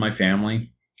runs in my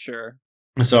family. Sure.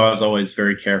 So I was always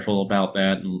very careful about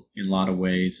that in a lot of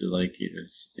ways. Like,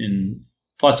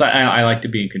 plus I like to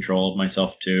be in control of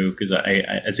myself too, because I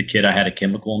as a kid I had a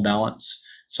chemical imbalance,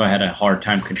 so I had a hard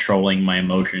time controlling my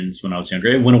emotions when I was younger.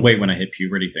 It went away when I hit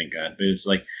puberty, thank God. But it's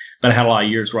like, but I had a lot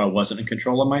of years where I wasn't in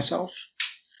control of myself.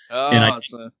 Oh,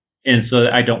 and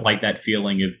so I don't like that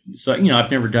feeling of. So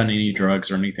I've never done any drugs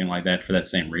or anything like that for that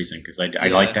same reason, because I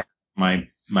like to have my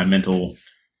mental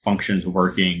functions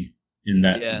working in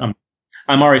that. Yeah.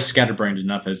 I'm already scatterbrained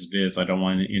enough as it is. I don't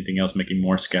want anything else making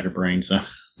more scatterbrained. So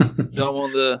don't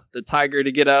want the tiger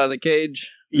to get out of the cage.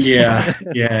 Yeah,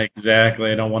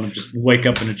 exactly. I don't want to just wake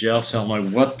up in a jail cell and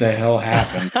like, what the hell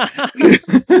happened?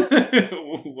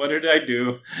 What did I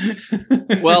do?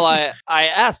 Well, I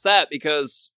asked that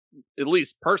because, at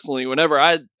least personally, whenever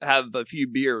I have a few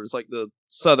beers, like the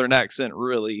Southern accent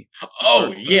really.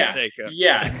 Oh yeah,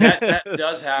 that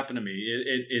does happen to me.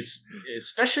 It's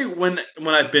especially when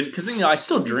I've been, because I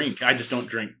still drink. I just don't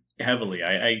drink heavily.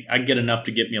 I get enough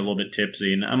to get me a little bit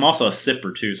tipsy, and I'm also a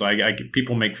sipper too. So I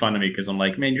people make fun of me because I'm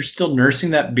like, man, you're still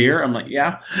nursing that beer. I'm like,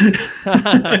 yeah.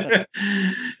 But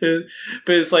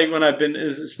it's like when I've been,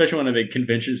 especially when I've been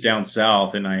conventions down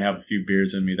south and I have a few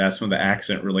beers in me, that's when the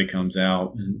accent really comes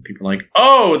out, and people are like,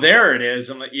 oh, there it is.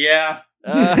 I'm like, yeah.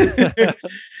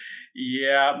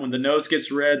 Yeah, when the nose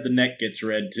gets red, the neck gets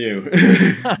red too.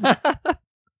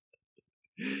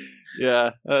 Yeah,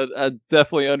 I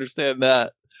definitely understand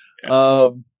that. Yeah.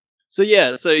 So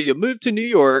you moved to New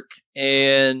York,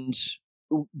 and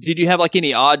did you have like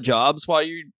any odd jobs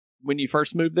when you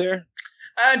first moved there?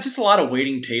 Just a lot of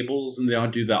waiting tables, and they'll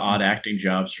do the odd acting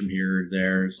jobs from here or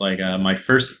there. It's like my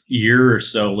first year or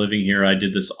so living here, I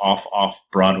did this off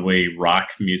Broadway rock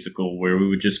musical where we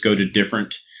would just go to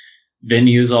different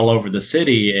venues all over the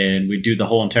city, and we'd do the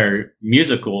whole entire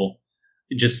musical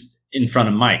just in front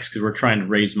of mics because we're trying to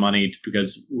raise money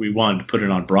because we wanted to put it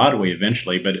on Broadway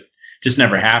eventually, but it just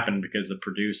never happened because the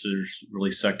producers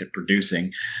really sucked at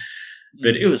producing.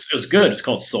 But it was good. It's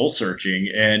called Soul Searching,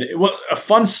 and a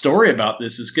fun story about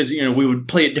this is because we would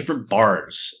play at different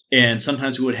bars, and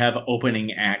sometimes we would have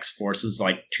opening acts for us. It's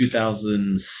like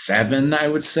 2007, I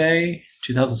would say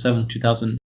 2007,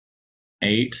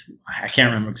 2008. I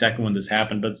can't remember exactly when this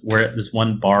happened, but we're at this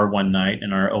one bar one night,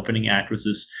 and our opening act was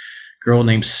this girl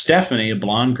named Stephanie, a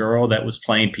blonde girl that was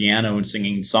playing piano and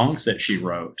singing songs that she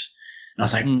wrote. And I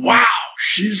was like, wow,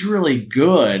 she's really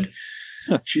good.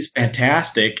 She's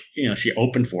fantastic. She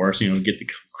opened for us, get the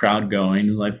crowd going.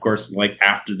 And of course, like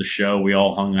after the show, we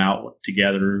all hung out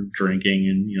together drinking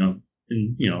and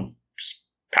just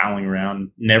palling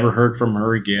around. Never heard from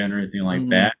her again or anything like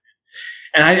that.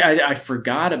 And I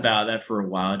forgot about that for a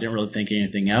while. I didn't really think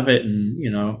anything of it.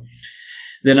 And,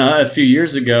 then a few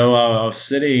years ago, I was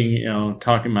sitting,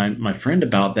 talking to my friend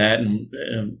about that. And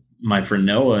my friend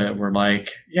Noah were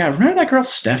like, yeah, remember that girl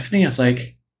Stephanie? I was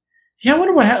like, yeah, I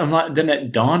wonder what happened. Then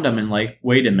it dawned on me, like,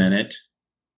 wait a minute.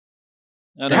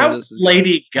 That was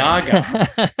Lady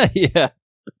Gaga. Yeah.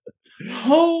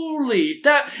 Holy,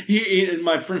 and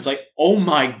my friend's like, oh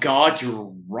my God,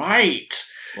 you're right.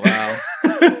 Wow.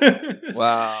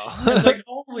 Wow. I was like,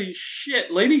 holy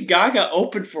shit, Lady Gaga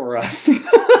opened for us.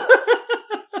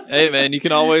 Hey, man, you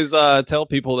can always tell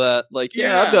people that, like,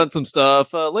 yeah, I've done some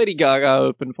stuff. Lady Gaga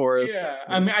opened for us. Yeah,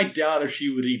 I mean, I doubt if she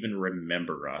would even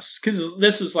remember us. Because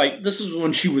this was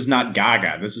when she was not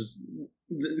Gaga. This was,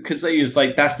 because it was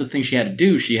like, that's the thing she had to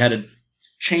do. She had to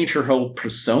change her whole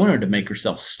persona to make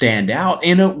herself stand out,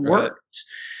 and it worked.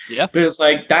 Yeah. But it's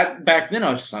like, that back then,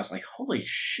 I was like, holy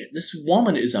shit, this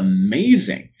woman is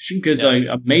amazing. Has an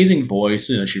amazing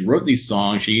voice. She wrote these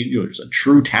songs. She was a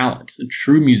true talent, a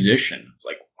true musician. It's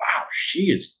like, wow,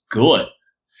 she is good.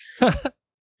 And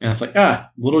it's like,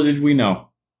 little did we know.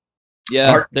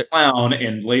 Yeah. Art Clown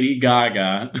and Lady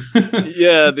Gaga.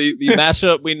 Yeah, the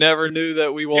mashup we never knew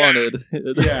that we wanted.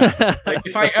 Yeah. Like,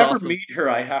 if I ever meet her,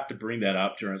 I have to bring that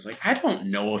up to her. I was like, I don't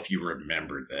know if you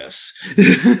remember this.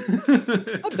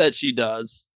 I bet she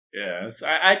does. Yes.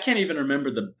 I can't even remember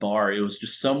the bar. It was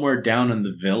just somewhere down in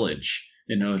the village.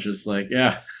 It was just like,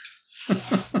 yeah.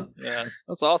 Yeah.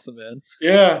 That's awesome, man.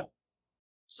 Yeah.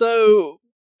 So,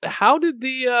 how did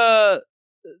the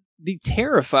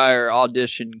Terrifier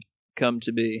audition come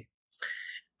to be?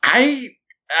 I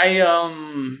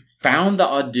found the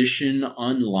audition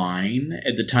online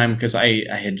at the time because I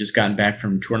had just gotten back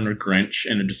from touring with Grinch,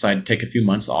 and I decided to take a few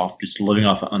months off, just living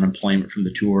off of unemployment from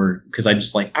the tour, because I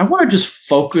want to just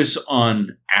focus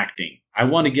on acting. I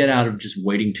want to get out of just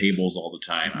waiting tables all the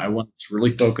time. I want to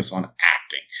really focus on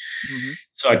acting. Mm-hmm.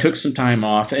 So I took some time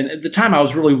off, and at the time I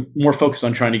was really more focused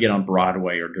on trying to get on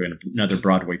Broadway or doing another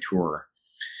Broadway tour.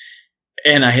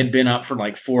 And I had been up for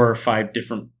like 4 or 5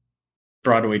 different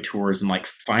Broadway tours and like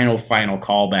final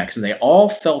callbacks, and they all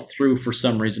fell through for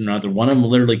some reason or another. One of them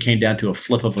literally came down to a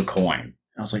flip of a coin. And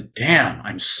I was like, damn,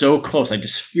 I'm so close. I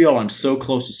just feel I'm so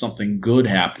close to something good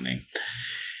happening.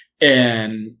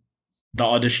 And the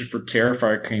audition for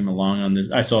Terrifier came along on this.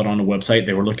 I saw it on the website.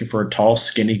 They were looking for a tall,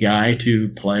 skinny guy to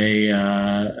play,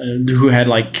 who had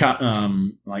like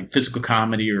physical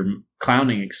comedy or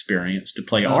clowning experience to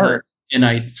play Art. And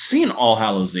I'd seen All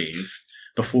Hallows Eve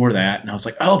before that, and I was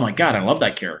like, oh my God, I love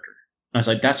that character. And I was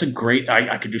like, that's a great,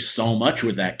 I could do so much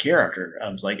with that character. I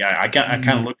was like, I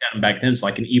kind of looked at him back then as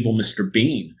like an evil Mr.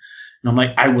 Bean. And I'm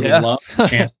like, I would love a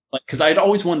chance, because I'd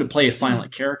always wanted to play a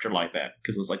silent character like that.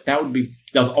 Because I was like, that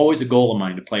was always a goal of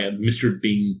mine, to play a Mr.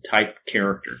 Bean type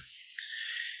character.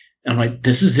 And I'm like,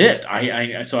 this is it.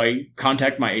 So I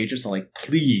contact my agents. I'm like,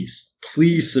 please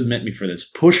submit me for this.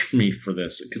 Push me for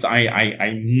this, because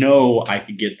I know I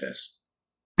could get this.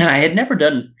 And I had never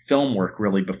done film work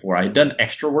really before. I had done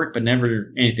extra work, but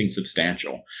never anything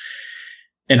substantial.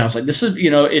 And I was like, this would,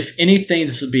 if anything,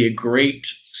 this would be a great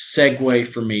segue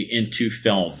for me into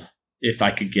film. If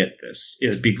I could get this, it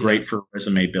would be great for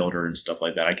resume builder and stuff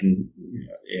like that. I can,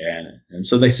 and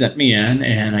so they sent me in,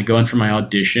 and I go in for my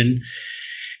audition,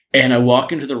 and I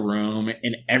walk into the room,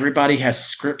 and everybody has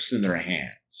scripts in their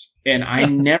hands, and I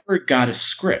never got a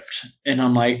script. And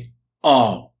I'm like,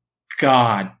 oh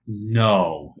God,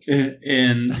 no.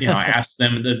 And, I asked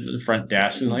them at the front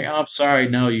desk, and like, oh, I'm sorry,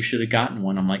 no, you should have gotten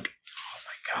one. I'm like, oh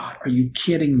my God, are you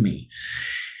kidding me?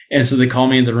 And so they call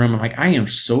me in the room. I'm like, I am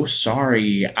so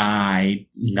sorry. I'm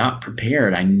not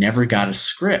prepared. I never got a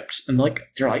script. And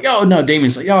they're like, oh no,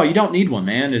 Damien's like, oh, you don't need one,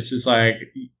 man. It's just like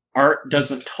art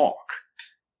doesn't talk.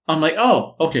 I'm like,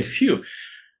 oh, okay, phew.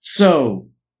 So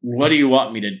what do you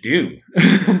want me to do?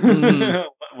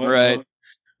 Right.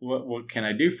 What can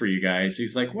I do for you guys?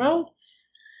 He's like, well,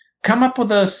 come up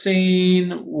with a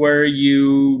scene where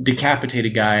you decapitate a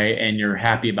guy and you're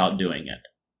happy about doing it.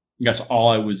 That's all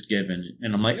I was given.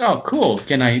 And I'm like, oh, cool.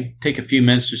 Can I take a few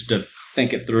minutes just to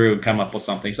think it through and come up with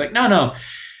something? He's like, no.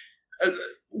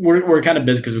 We're kind of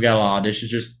busy because we got a lot of auditions.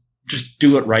 Just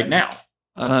do it right now.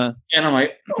 Uh-huh. And I'm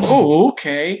like, oh,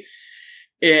 okay.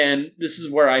 And this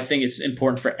is where I think it's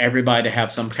important for everybody to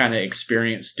have some kind of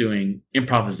experience doing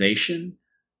improvisation,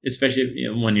 especially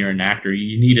when you're an actor.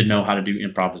 You need to know how to do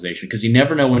improvisation because you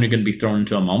never know when you're going to be thrown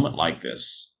into a moment like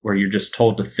this where you're just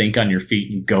told to think on your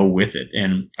feet and go with it.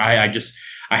 And I had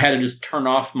to just turn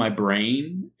off my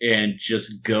brain and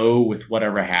just go with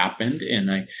whatever happened.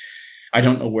 And I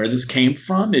don't know where this came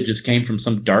from. It just came from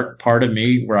some dark part of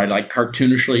me where I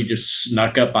cartoonishly just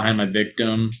snuck up behind my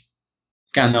victim,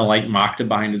 kind of mocked him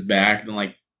behind his back, and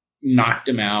then knocked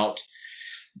him out.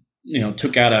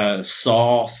 Took out a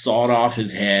saw, sawed off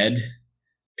his head,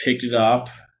 picked it up,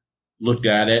 looked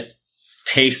at it,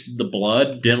 tasted the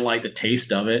blood, didn't like the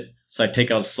taste of it. So I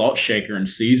take out a salt shaker and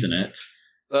season it.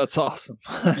 That's awesome.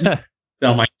 So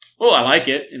I'm like, oh, I like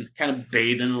it. And kind of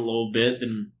bathe in it a little bit.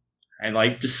 And I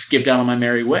just skipped out on my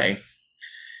merry way.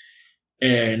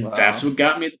 And that's what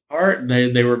got me the part.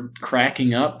 They were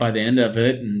cracking up by the end of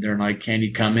it. And they're like, can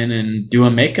you come in and do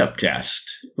a makeup test?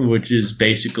 Which is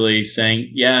basically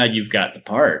saying, yeah, you've got the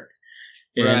part.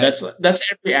 And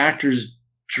that's every actor's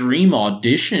dream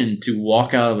audition, to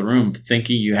walk out of the room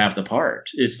thinking you have the part.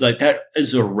 It's like that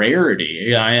is a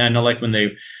rarity. I know when they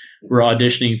were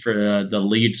auditioning for the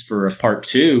leads for part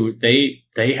 2, they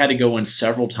had to go in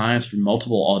several times for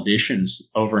multiple auditions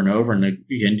over and over and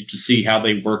again to see how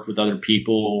they worked with other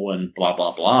people and blah,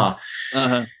 blah, blah.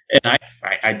 Uh-huh. And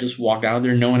I just walked out of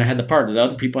there knowing I had the part. The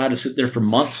other people had to sit there for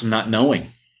months and not knowing.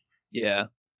 Yeah.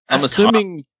 I'm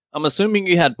assuming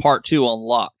you had part 2 on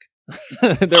lock.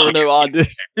 There were no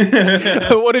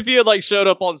auditions. What if you had showed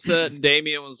up on set and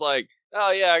Damien was like,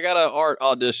 oh yeah, I got an art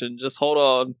audition, just hold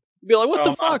on. You'd be like, what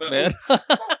the fuck, man?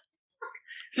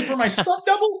 Is it for my stunt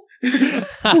double?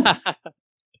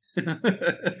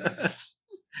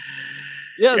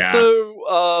 Yeah.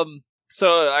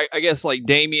 So I guess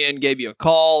Damien gave you a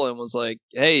call and was like,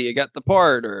 hey, you got the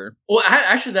part, or... Well,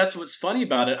 actually, that's what's funny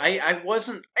about it.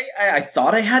 I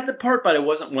thought I had the part, but I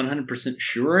wasn't 100%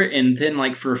 sure. And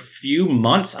then for a few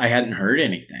months, I hadn't heard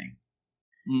anything.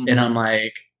 Mm-hmm. And I'm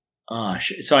like, oh,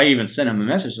 shit. So I even sent him a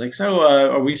message so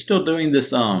are we still doing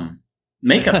this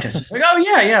makeup test? It's like, oh,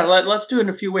 yeah, let's do it in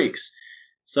a few weeks.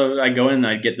 So I go in and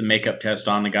I get the makeup test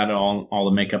on. I got all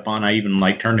the makeup on. I even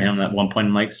turned to him at one point.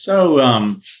 I'm like, so...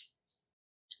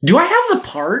 do I have the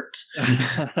part?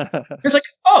 It's like,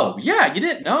 oh, yeah, you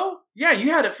didn't know? Yeah,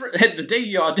 you had it for the day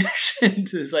you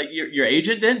auditioned. It's like, your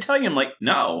agent didn't tell you? I'm like,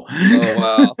 no.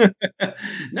 Oh, wow.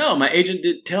 No, my agent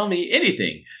didn't tell me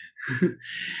anything.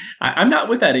 I'm not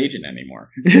with that agent anymore.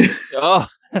 Oh.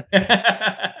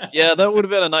 Yeah, that would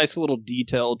have been a nice little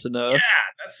detail to know. Yeah,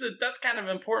 that's kind of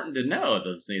important to know,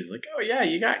 those things. Like, oh, yeah,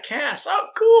 you got cast. Oh,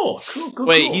 cool.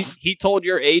 Wait, cool. He told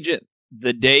your agent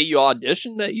the day you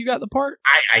auditioned that you got the part?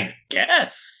 I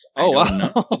guess. Oh, wow.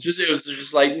 It was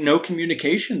just no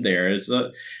communication there. It's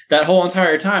that whole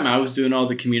entire time I was doing all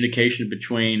the communication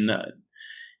between,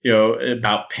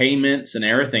 about payments and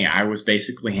everything. I was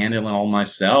basically handling all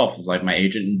myself. It's like my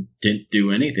agent didn't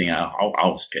do anything. I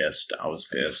was pissed.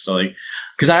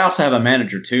 Because I also have a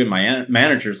manager too, and my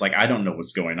manager's like, I don't know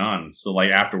what's going on. So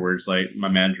afterwards, my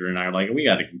manager and I are like, we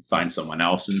got to find someone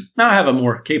else, and now I have a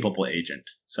more capable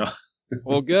agent. So.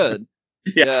 Well, good.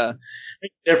 Yeah.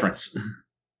 Makes a difference.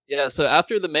 Yeah. So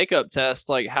after the makeup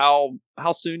test, how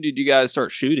soon did you guys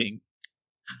start shooting?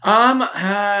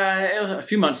 A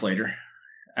few months later.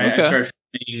 Okay. I started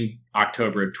shooting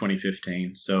October of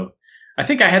 2015. So I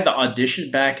think I had the audition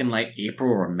back in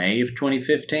April or May of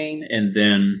 2015, and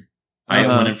then I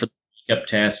went in for the makeup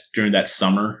test during that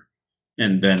summer,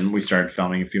 and then we started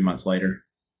filming a few months later.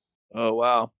 Oh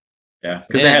wow. Yeah,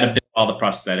 because they had to build all the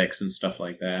prosthetics and stuff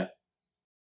like that.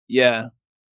 Yeah.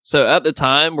 So at the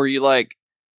time, were you like,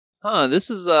 this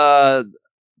is, I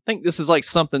think this is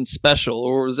something special,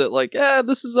 or was it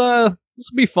this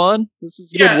will be fun. This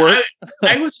is good work.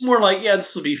 I was more like, yeah,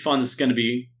 this will be fun. This is going to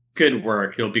be good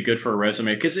work. It'll be good for a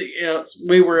resume because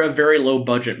we were a very low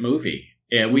budget movie.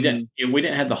 Yeah, we didn't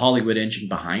have the Hollywood engine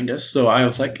behind us. So I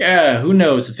was like, who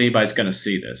knows if anybody's going to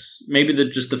see this? Maybe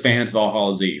just the fans of All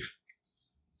Hallows Eve.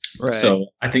 Right. So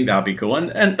I think that'll be cool.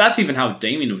 And that's even how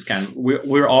Damien was kind of,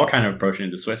 we're all kind of approaching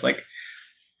it this way. It's like,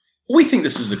 we think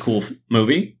this is a cool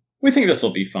movie. We think this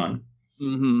will be fun.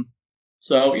 Mm-hmm.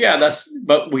 So yeah,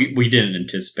 but we didn't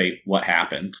anticipate what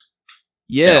happened.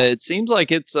 Yeah, it seems like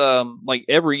it's like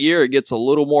every year it gets a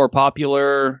little more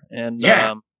popular, and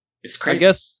it's crazy.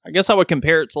 I guess I would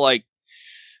compare it to like,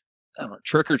 I don't know,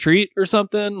 Trick or Treat or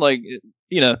something. Like,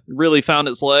 really found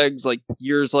its legs like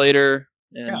years later,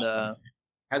 and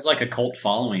has like a cult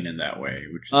following in that way,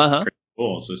 which is pretty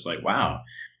cool. So it's like, wow.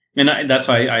 And that's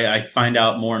why I find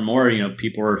out more and more,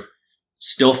 people are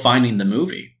still finding the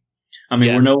movie. I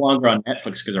mean, we're no longer on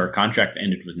Netflix because our contract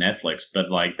ended with Netflix,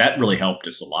 but like that really helped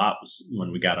us a lot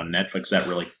when we got on Netflix. That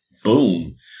really,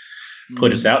 boom,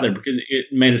 put us out there because it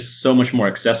made us so much more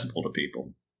accessible to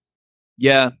people.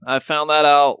 Yeah, I found that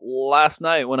out last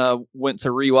night when I went to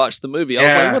rewatch the movie. I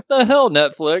was like, what the hell,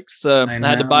 Netflix? I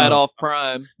had to buy it off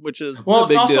Prime, which is well,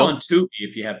 it's big also deal. on Tubi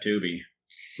if you have Tubi.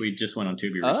 We just went on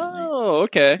Tubi recently. Oh,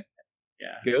 okay.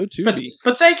 Yeah. Go Tubi.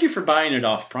 But thank you for buying it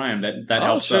off Prime. That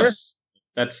helps us.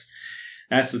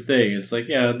 That's the thing. It's like,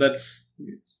 that's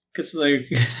because like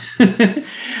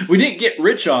we didn't get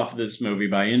rich off this movie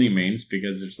by any means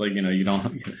because it's like, you don't.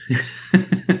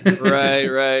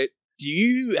 Right. Do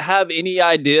you have any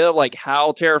idea like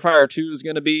how Terrifier 2 is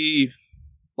going to be,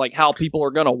 like how people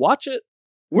are going to watch it?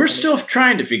 We're still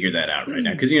trying to figure that out right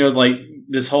now because, like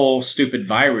this whole stupid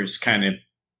virus kind of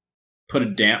put a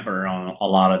damper on a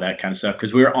lot of that kind of stuff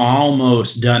because we were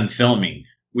almost done filming.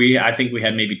 I think we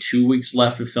had maybe 2 weeks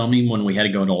left of filming when we had to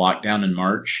go into lockdown in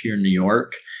March here in New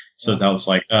York. So that was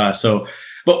like,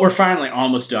 but we're finally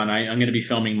almost done. I'm going to be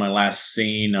filming my last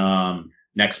scene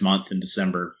next month in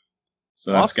December.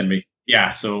 So that's going to be,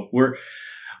 so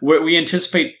we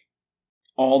anticipate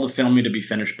all the filming to be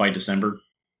finished by December,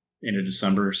 end of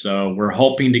December. So we're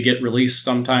hoping to get released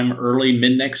sometime early,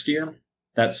 mid next year.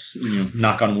 That's,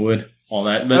 knock on wood. All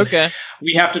that, but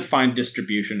we have to find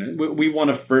distribution. We want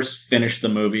to first finish the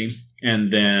movie,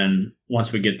 and then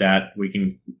once we get that, we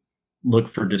can look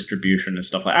for distribution and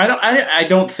stuff like. I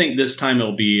don't think this time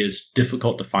it'll be as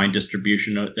difficult to find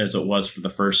distribution as it was for the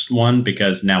first one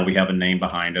because now we have a name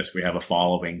behind us, we have a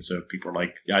following, so people are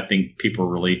like, I think people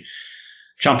are really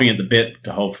chomping at the bit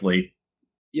to hopefully,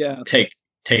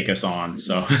 take us on.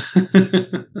 So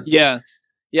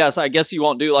Yeah, so I guess you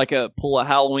won't do like a pull a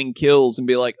Halloween Kills and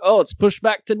be like, oh, it's pushed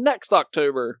back to next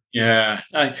October. Yeah,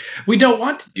 we don't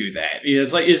want to do that.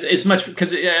 It's like it's much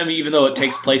because even though it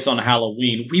takes place on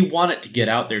Halloween, we want it to get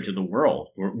out there to the world.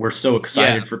 We're so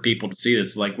excited for people to see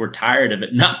this. Like we're tired of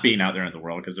it not being out there in the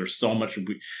world because there's so much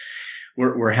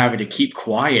we're having to keep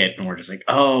quiet, and we're just like,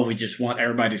 oh, we just want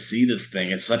everybody to see this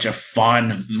thing. It's such a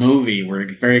fun movie.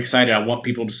 We're very excited. I want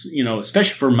people to,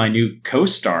 especially for my new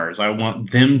co-stars, I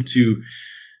want them to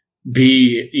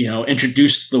be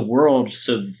introduced to the world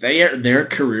so their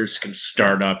careers can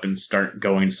start up and start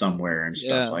going somewhere and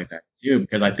stuff like that too,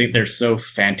 because I think they're so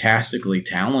fantastically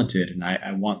talented, and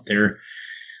I want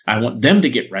them to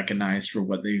get recognized for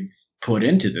what they've put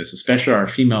into this, especially our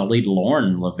female lead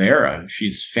Lauren Lavera.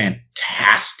 She's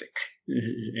fantastic,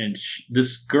 and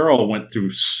this girl went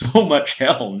through so much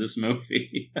hell in this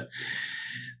movie.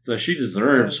 So she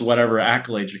deserves whatever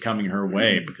accolades are coming her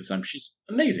way because she's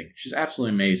amazing. She's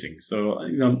absolutely amazing. So,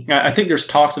 I think there's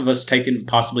talks of us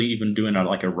possibly even doing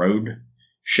a road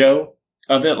show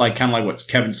of it, like kind of like what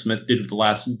Kevin Smith did with the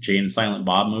last Jay and Silent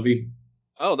Bob movie.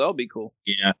 Oh, that would be cool.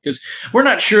 Yeah, because we're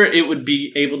not sure it would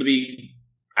be able to be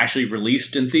actually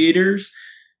released in theaters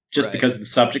just because of the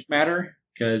subject matter.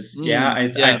 Because, I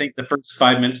think the first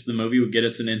 5 minutes of the movie would get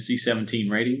us an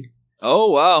NC-17 rating. Oh,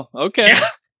 wow. Okay. Yeah.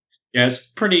 Yeah, it's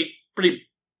pretty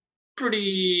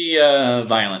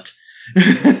violent.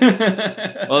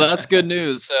 Well, that's good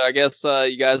news. So I guess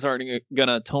you guys aren't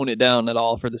gonna tone it down at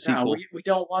all for the sequel. No, we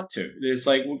don't want to. It's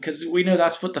like because we know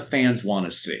that's what the fans want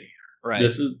to see. Right.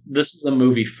 This is a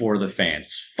movie for the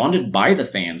fans, funded by the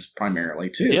fans primarily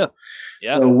too. Yeah.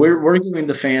 So we're giving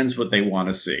the fans what they want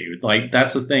to see. Like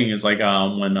that's the thing is like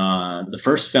when the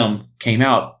first film came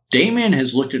out, Damien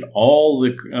has looked at all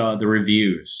the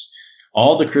reviews.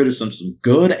 All the criticism,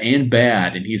 good and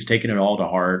bad, and he's taken it all to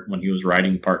heart when he was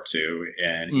writing part 2.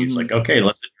 And he's like, okay,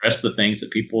 let's address the things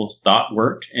that people thought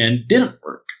worked and didn't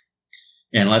work.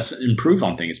 And let's improve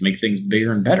on things, make things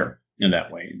bigger and better in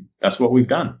that way. And that's what we've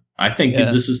done. I think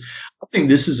this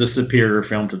is a superior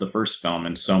film to the first film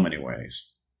in so many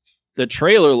ways. the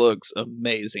trailer looks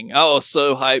amazing. I was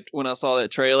so hyped when I saw that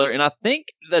trailer, and I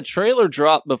think the trailer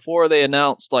dropped before they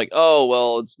announced, like, oh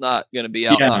well, it's not going to be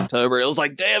out in October. It was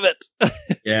like, damn it.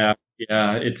 yeah,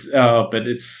 it's but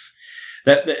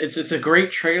it's a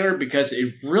great trailer because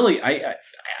it really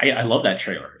I love that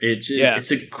trailer.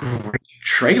 It's a great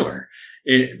trailer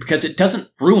because it doesn't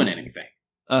ruin anything.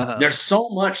 There's so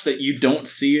much that you don't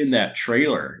see in that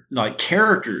trailer, like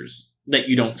characters that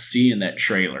you don't see in that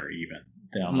trailer even.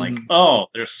 I'm like, oh,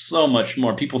 there's so much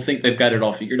more. People think they've got it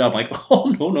all figured out. I'm like, oh,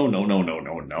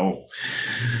 no.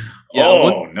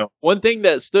 Yeah, one thing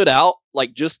that stood out,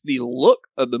 like just the look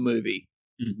of the movie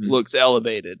looks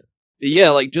elevated.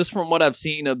 Yeah, like just from what I've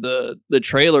seen of the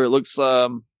trailer, it looks, I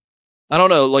don't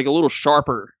know, like a little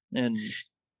sharper. And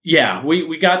yeah,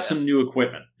 we got some new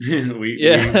equipment.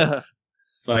 That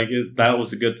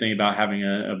was a good thing about having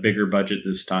a bigger budget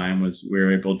this time, was we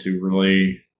were able to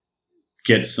really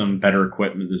get some better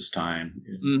equipment this time.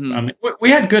 I mean,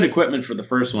 we had good equipment for the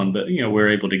first one, but we were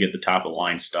able to get the top of the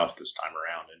line stuff this time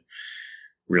around and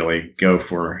really go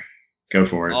for it.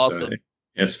 Awesome. So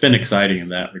it's been exciting in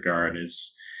that regard. And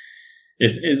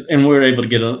we were able to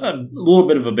get a little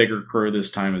bit of a bigger crew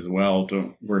this time as well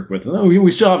to work with.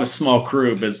 We still have a small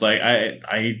crew, but it's like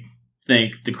I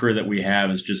think the crew that we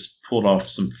have has just pulled off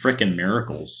some freaking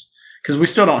miracles. Because we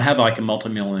still don't have like a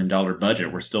multi-million-dollar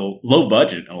budget. We're still low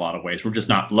budget in a lot of ways. We're just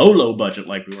not low budget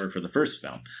like we were for the first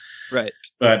film. Right.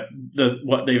 But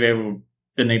what they've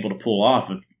been able to pull off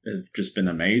have just been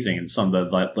amazing. And some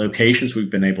of the locations we've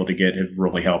been able to get have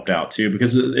really helped out too.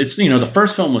 Because it's, the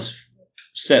first film was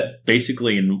set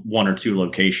basically in one or two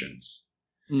locations.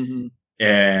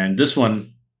 And this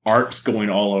one, art's going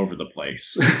all over the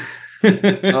place.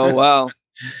 Oh, wow.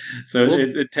 So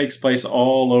it takes place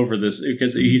all over this,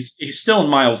 because he's still in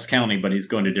Miles County, but he's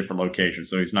going to different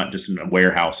locations. So he's not just in a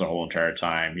warehouse the whole entire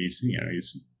time. He's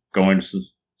going to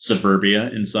suburbia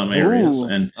in some areas. Ooh,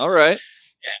 and all right,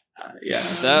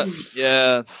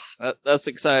 yeah, that's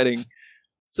exciting.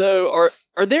 So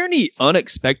are there any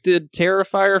unexpected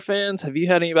Terrifier fans? Have you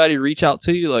had anybody reach out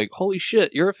to you like, holy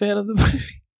shit, you're a fan of the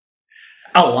movie?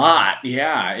 A lot,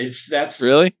 yeah. That's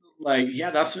really. Like, yeah,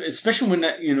 that's especially when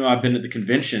I've been at the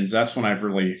conventions. That's when I've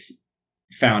really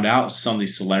found out some of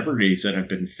these celebrities that have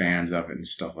been fans of it and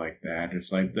stuff like that.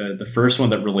 It's like the first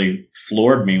one that really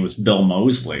floored me was Bill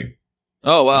Moseley.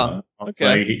 Oh wow!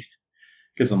 Okay,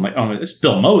 because I'm like, oh, it's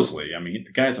Bill Moseley. I mean,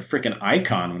 the guy's a freaking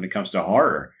icon when it comes to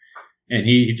horror, and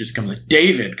he just comes like,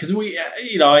 David, because we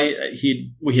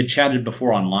had chatted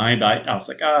before online. But I was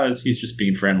like, oh, he's just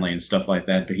being friendly and stuff like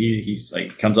that. But he's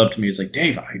like, comes up to me, he's like,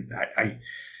 Dave,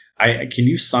 I can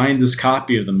you sign this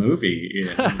copy of the movie?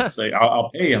 And it's like,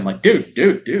 I'll pay. I'm like, dude,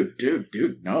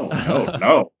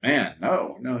 no, man,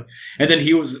 no. And then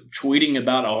he was tweeting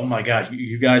about, oh my God,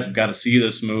 you guys have got to see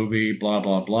this movie, blah,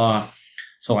 blah, blah.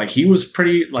 So like, he was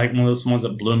pretty like one of those ones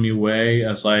that blew me away. I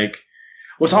was like,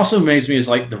 what's also amazed me is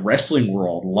like the wrestling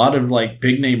world. A lot of like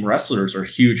big name wrestlers are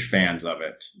huge fans of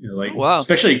it. Wow.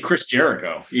 Especially Chris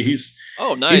Jericho. He's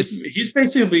nice. He's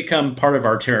basically become part of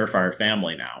our Terrifier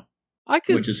family now.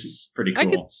 Which is pretty cool.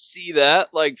 I could see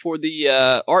that. Like for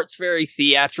the art's very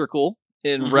theatrical,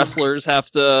 and wrestlers have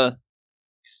to,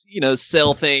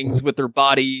 sell things with their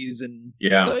bodies, and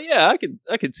so yeah,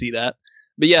 I could see that.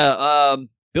 But yeah,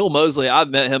 Bill Moseley, I've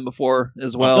met him before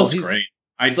as well. Bill's He's great.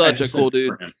 Such a cool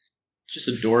dude. Just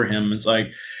adore him. It's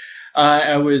like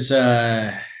I was.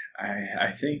 I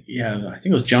think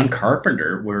it was John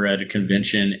Carpenter. We're at a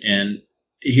convention and.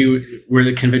 We're at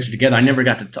the convention together. I never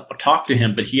got to talk to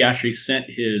him, but he actually sent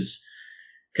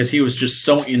because he was just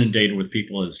so inundated with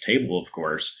people at his table, of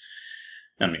course.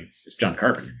 I mean, it's John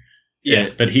Carpenter. Yeah,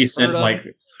 but he sent like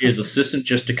his assistant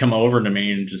just to come over to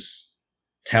me and just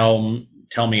tell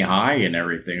me hi and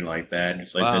everything like that. And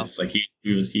it's like, wow. It's like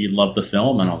he loved the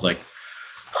film, and I was like,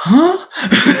 huh?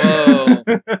 Whoa,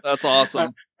 that's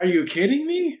awesome. Are you kidding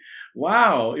me?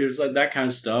 Wow. It was like that kind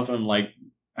of stuff. I'm like,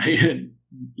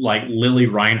 like Lily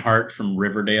Reinhart from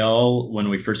Riverdale, when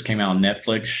we first came out on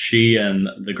Netflix, she and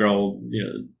the girl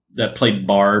that played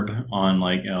Barb on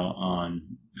on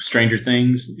Stranger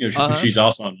Things, she's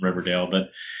also on Riverdale, but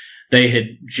they had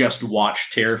just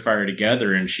watched Terrifier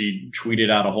together, and she tweeted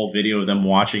out a whole video of them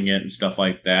watching it and stuff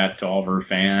like that to all of her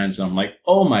fans. And I'm like,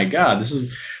 oh my God, this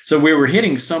is so we were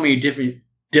hitting so many different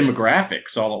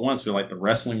demographics all at once. We're like the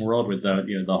wrestling world with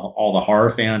all the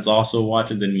horror fans also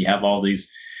watching. Then you have all these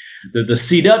the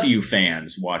CW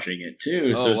fans watching it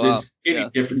too. So it's just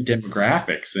getting different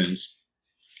demographics, and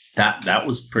that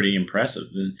was pretty impressive.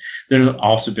 And there's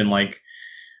also been like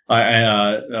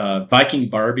Viking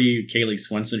Barbie, Kaylee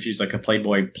Swenson. She's like a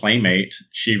Playboy Playmate.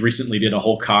 She recently did a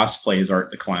whole cosplay as Art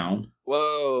the Clown.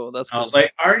 Whoa, that's cool. I was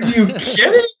like, are you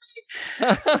kidding?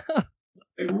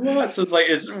 Like, what? So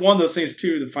it's one of those things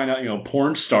too to find out,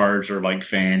 porn stars are like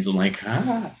fans. I'm like,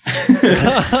 My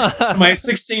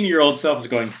 16-year-old self is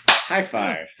going, high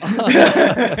five.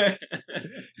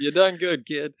 You done good,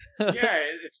 kid. Yeah,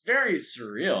 it's very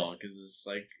surreal because it's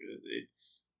like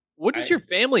What does your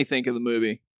family think of the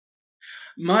movie?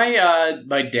 My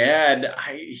dad,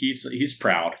 he's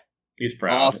proud. He's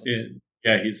proud. Awesome.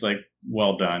 Yeah, he's like,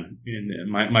 well done. And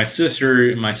my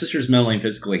sister's mentally and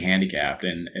physically handicapped,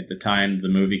 and at the time the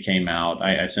movie came out,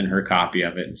 I sent her a copy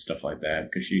of it and stuff like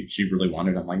that because she really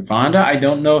wanted it. I'm like, Vonda, I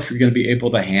don't know if you're going to be able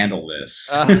to handle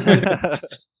this.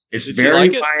 It's very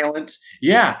violent.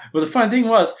 Yeah. Well, the fun thing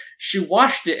was she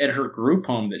watched it at her group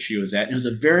home that she was at, and it was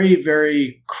a very,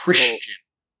 very Christian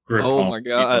group home. Oh my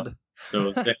God.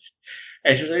 So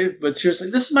and she was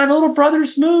like, this is my little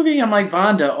brother's movie. I'm like,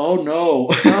 Vonda, oh no.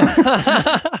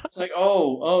 It's like,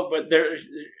 but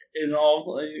they're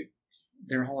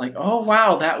all like, oh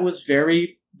wow, that was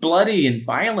very bloody and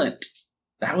violent.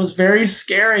 That was very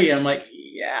scary. I'm like,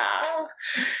 yeah.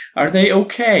 Are they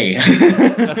okay?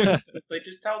 Like,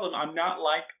 just tell them I'm not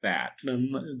like that.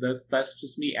 That's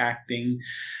just me acting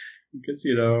because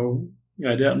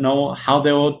I don't know how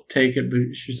they will take it,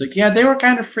 but she's like, yeah, they were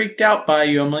kind of freaked out by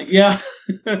you. I'm like, yeah.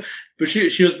 But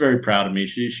she was very proud of me.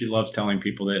 She loves telling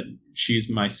people that she's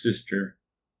my sister.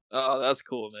 Oh, that's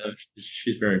cool, man. So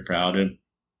she's very proud. And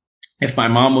if my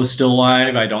mom was still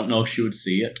alive, I don't know if she would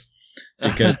see it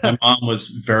because my mom was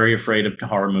very afraid of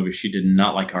horror movies. She did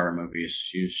not like horror movies.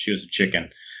 She was a chicken.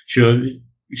 She would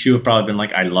have probably been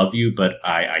like, I love you, but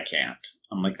I can't.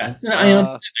 I'm like,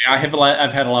 I've had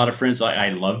a lot of friends like,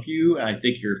 I love you and I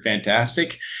think you're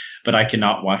fantastic, but I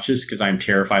cannot watch this because I'm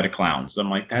terrified of clowns. I'm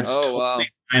like, that's totally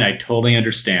fine. I totally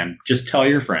understand. Just tell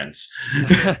your friends.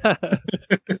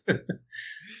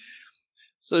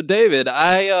 So David,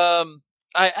 I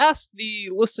asked the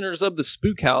listeners of the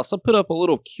Spook House, I'll put up a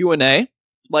little Q&A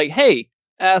like, hey,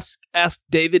 ask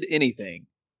David anything.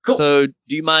 Cool. So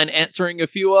do you mind answering a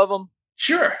few of them?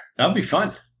 Sure. That'll be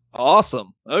fun.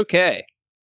 Awesome. Okay.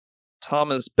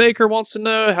 Thomas Baker wants to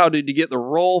know, how did you get the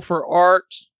role for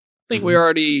Art? I think we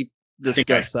already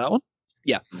discussed that one.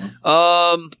 Yeah.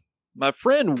 My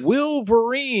friend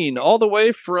Wolverine, all the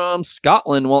way from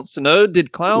Scotland, wants to know,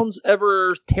 did clowns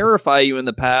ever terrify you in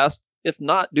the past? If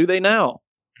not, do they now?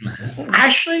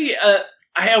 Actually,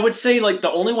 I would say like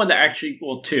the only one that actually,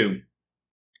 two,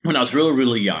 when I was really,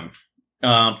 really young.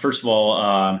 First of all,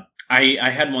 I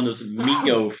had one of those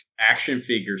Mego action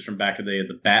figures from back in the day,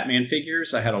 the Batman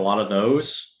figures. I had a lot of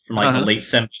those from like the late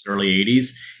 70s, early 80s.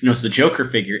 It's the Joker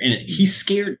figure, and he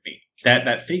scared me.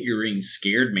 That figurine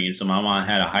scared me, and so my mom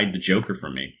had to hide the Joker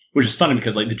from me, which is funny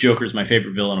because like the Joker is my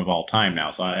favorite villain of all time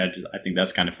now. So I think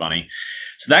that's kind of funny.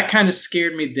 So that kind of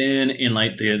scared me then. In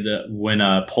like when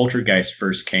Poltergeist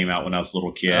first came out when I was a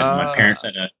little kid, my parents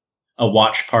had a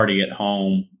watch party at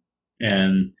home,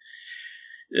 and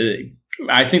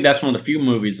I think that's one of the few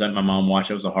movies that my mom watched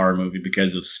that was a horror movie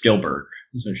because of Spielberg.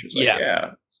 So she was like,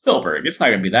 yeah, Spielberg, it's not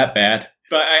going to be that bad.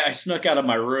 But I snuck out of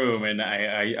my room and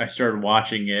I started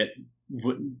watching it.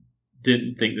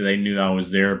 Didn't think that they knew I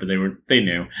was there, but they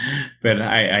knew. But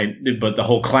but the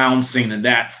whole clown scene and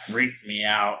that freaked me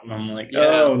out. And I'm like,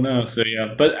 oh no. So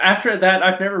yeah. But after that,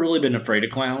 I've never really been afraid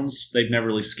of clowns. They've never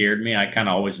really scared me. I kind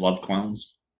of always loved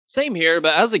clowns. Same here,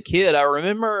 but as a kid, I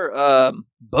remember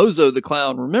Bozo the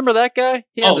Clown. Remember that guy?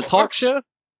 He had the talk show?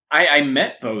 I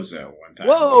met Bozo one time.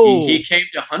 Whoa! He came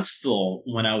to Huntsville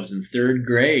when I was in 3rd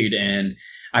grade, and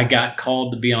I got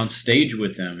called to be on stage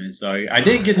with him. And so I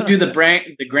didn't get to do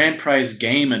the grand prize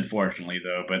game, unfortunately,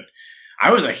 though. But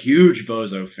I was a huge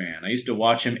Bozo fan. I used to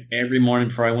watch him every morning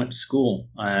before I went to school.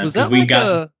 Was that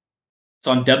It's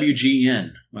on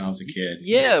WGN when I was a kid.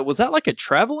 Yeah, was that like a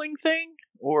traveling thing?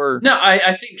 Or no,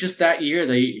 I think just that year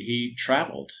he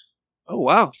traveled. Oh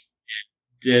wow!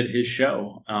 Did his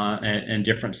show in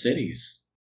different cities.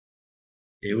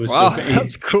 It was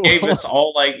that's cool. He gave us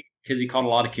all because he called a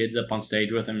lot of kids up on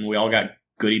stage with him. And we all got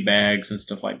goodie bags and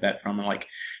stuff like that from him. Like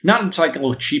not just like a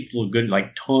little cheap little good,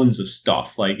 like tons of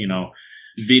stuff, like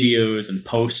videos and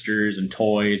posters and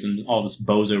toys and all this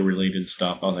Bozo related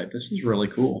stuff. I was like, this is really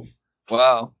cool.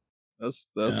 Wow, that's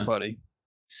funny.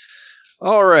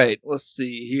 All right, let's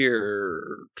see here.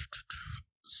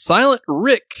 Silent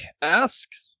Rick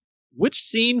asks, which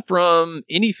scene from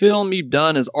any film you've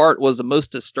done as Art was the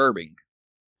most disturbing?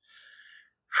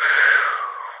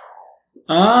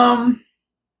 Well,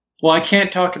 I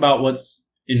can't talk about what's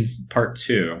in part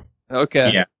 2.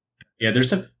 Okay. Yeah.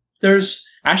 There's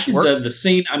actually the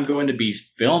scene I'm going to be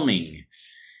filming.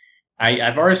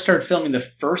 I've already started filming the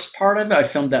first part of it. I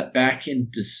filmed that back in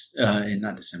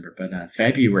not December, but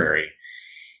February,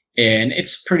 and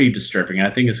it's pretty disturbing.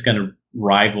 I think it's going to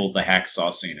rival the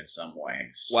hacksaw scene in some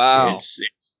ways. Wow, it's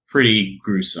pretty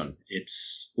gruesome.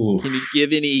 It's oof. Can you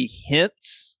give any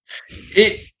hints?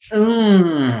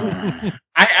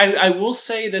 I will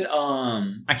say that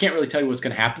I can't really tell you what's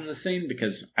going to happen in the scene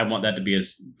because I want that to be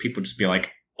as people just be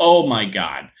like, oh my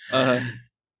god.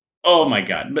 Oh my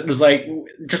god. But it was like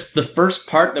just the first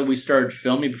part that we started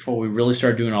filming before we really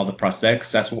started doing all the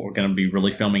prosthetics. That's what we're going to be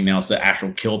really filming now, is the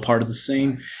actual kill part of the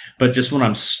scene. But just when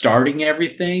I'm starting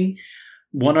everything,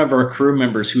 one of our crew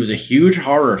members who's a huge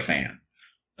horror fan,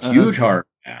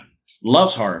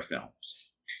 loves horror films,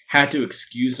 had to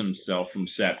excuse himself from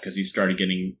set because he started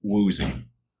getting woozy.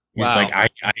 It's like,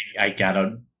 I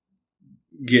gotta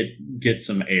get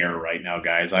some air right now,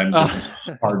 guys. This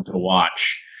is hard to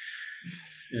watch.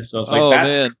 And so it's like,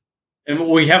 man. And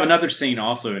we have another scene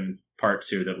also in part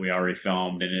 2 that we already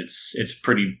filmed, and it's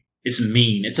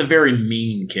mean. It's a very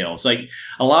mean kill. It's like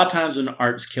a lot of times when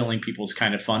Art's killing people is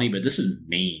kind of funny, but this is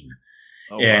mean.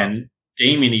 And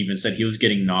Damien even said he was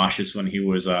getting nauseous when he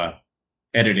was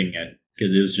editing it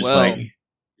because it was just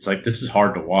it's like, this is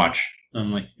hard to watch.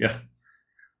 I'm like, yeah.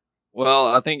 Well,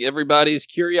 I think everybody's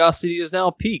curiosity is now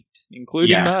piqued,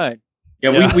 including mine.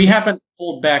 Yeah, we haven't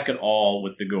pulled back at all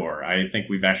with the gore. I think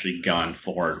we've actually gone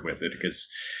forward with it because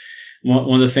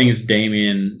one of the things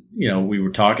Damien, we were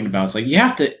talking about is like, you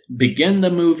have to begin the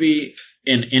movie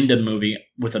and end a movie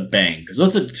with a bang, because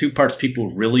those are the two parts people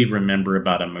really remember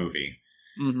about a movie.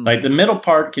 Mm-hmm. Like the middle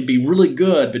part can be really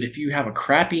good, but if you have a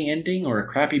crappy ending or a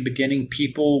crappy beginning,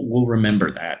 people will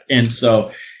remember that. And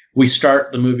so we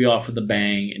start the movie off with a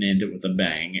bang and end it with a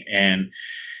bang. And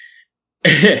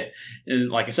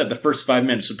and like I said, the first 5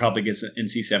 minutes would probably get an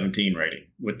NC-17 rating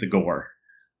with the gore.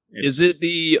 Is it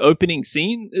the opening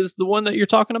scene is the one that you're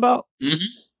talking about? Mm-hmm.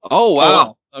 Oh,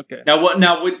 wow. Okay.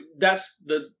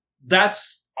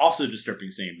 That's also a disturbing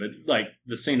scene, but like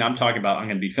the scene I'm talking about, I'm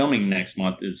going to be filming next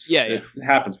month it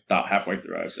happens about halfway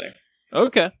through, I would say.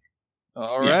 Okay.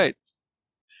 All right.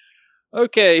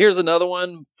 Okay, here's another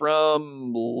one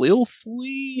from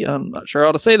Lilfley. I'm not sure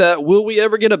how to say that. Will we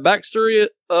ever get a backstory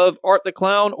of Art the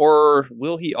Clown, or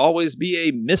will he always be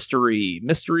a mystery?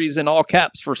 Mysteries in all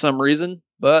caps for some reason,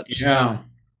 but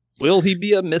will he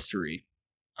be a mystery?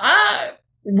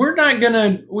 We're not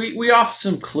gonna. We offer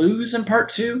some clues in part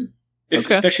 2,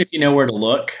 especially if you know where to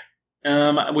look.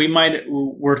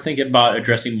 We're thinking about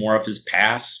addressing more of his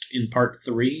past in part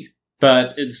 3. But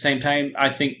at the same time, I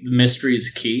think the mystery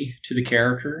is key to the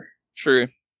character. True.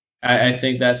 I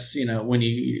think that's, when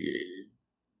you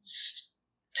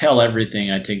tell everything,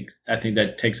 I think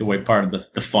that takes away part of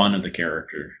the fun of the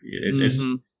character.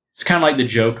 It's kind of like the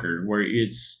Joker, where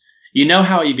it's,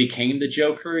 how he became the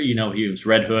Joker. He was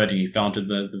Red Hood and he fell into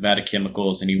the vat of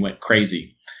chemicals and he went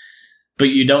crazy. But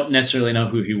you don't necessarily know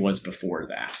who he was before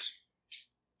that.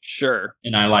 Sure.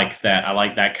 And I like that. I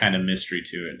like that kind of mystery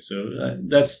to it. So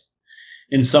that's...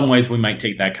 In some ways, we might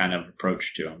take that kind of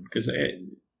approach to him because a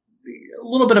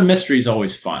little bit of mystery is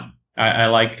always fun. I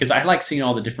like seeing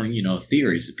all the different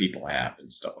theories that people have and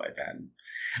stuff like that.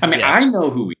 I mean, I know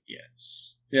who he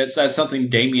is. That's something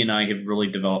Damien and I have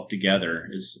really developed together,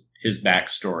 is his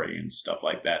backstory and stuff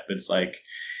like that. But it's like,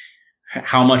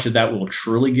 how much of that we'll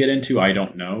truly get into, I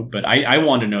don't know. But I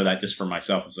want to know that just for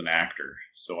myself as an actor,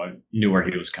 so I knew where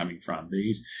he was coming from. But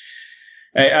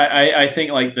I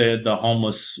think like the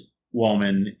homeless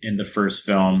woman in the first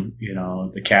film,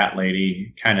 the cat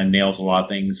lady, kind of nails a lot of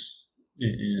things,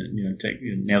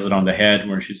 nails it on the head,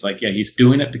 where she's like, he's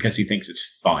doing it because he thinks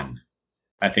it's fun.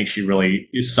 I think she really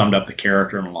summed up the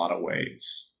character in a lot of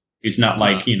ways. He's not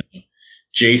like,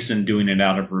 Jason doing it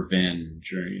out of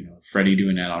revenge, or, Freddy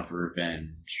doing it out of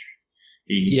revenge.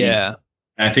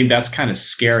 I think that's kind of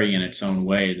scary in its own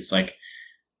way. It's like,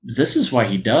 this is why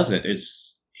he does it.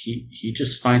 He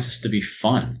just finds this to be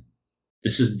fun.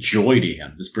 This is joy to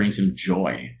him. This brings him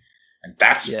joy. And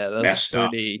that's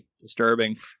pretty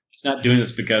disturbing. He's not doing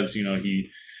this because,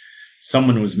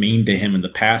 someone was mean to him in the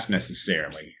past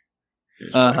necessarily.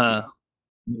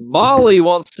 Molly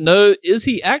wants to know, is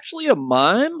he actually a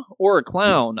mime or a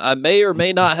clown? I may or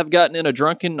may not have gotten in a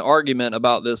drunken argument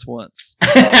about this once.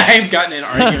 I've gotten in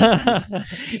arguments.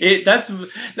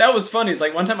 That was funny. It's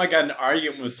like one time I got in an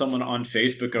argument with someone on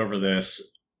Facebook over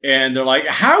this, and they're like,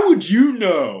 how would you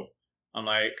know? I'm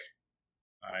like,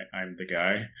 I'm the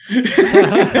guy.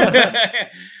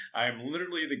 I'm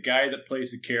literally the guy that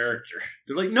plays the character.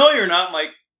 They're like, no, you're not. I'm like,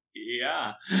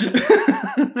 yeah.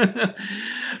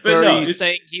 So are you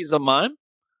saying he's a mime?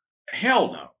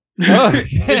 Hell no.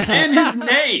 It's in his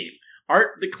name.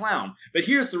 Art the clown. But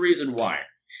here's the reason why.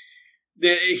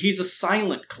 He's a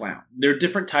silent clown. There are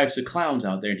different types of clowns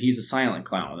out there, and he's a silent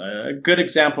clown. A good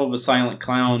example of a silent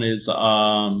clown is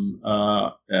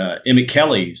Emmett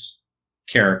Kelly's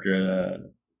character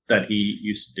that he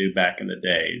used to do back in the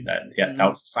day. That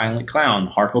was a silent clown.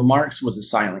 Harpo Marx was a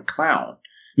silent clown.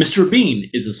 Mr. Bean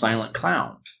is a silent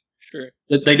clown. Sure.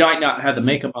 They might not have the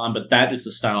makeup on, but that is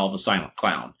the style of a silent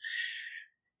clown.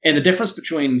 And the difference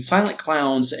between silent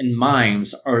clowns and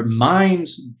mimes are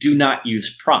mimes do not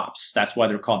use props. That's why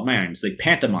they're called mimes. They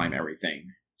pantomime everything.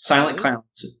 Silent clowns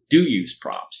do use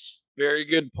props. Very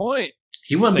good point.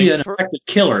 He wouldn't be an effective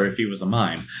killer if he was a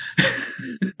mime.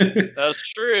 That's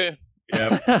true.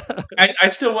 Yeah. I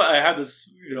have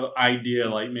this idea,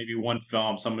 like maybe one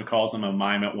film, someone calls him a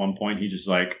mime at one point. He just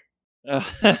like, what?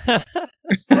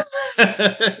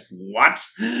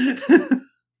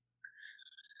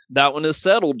 That one is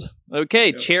settled. Okay,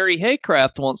 yep. Cherry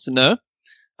Haycraft wants to know,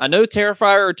 I know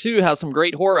Terrifier 2 has some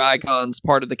great horror icons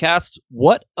part of the cast.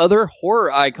 What other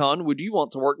horror icon would you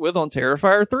want to work with on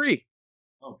Terrifier 3?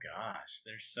 Oh gosh,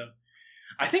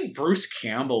 I think Bruce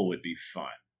Campbell would be fun.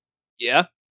 Yeah.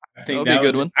 I think that would be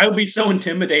a good one. I would be so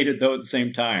intimidated though at the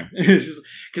same time.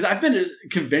 Because I've been at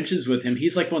conventions with him.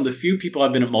 He's like one of the few people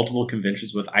I've been at multiple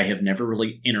conventions with I have never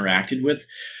really interacted with.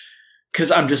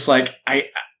 Because I'm just like,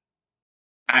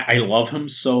 I love him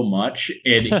so much,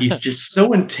 and he's just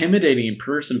so intimidating in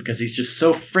person because he's just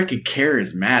so freaking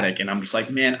charismatic. And I'm just like,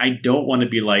 man, I don't want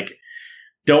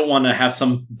to have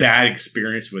some bad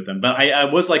experience with him. But I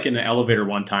was like in an elevator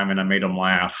one time, and I made him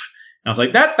laugh. And I was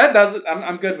like, that does it.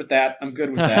 I'm good with that. I'm good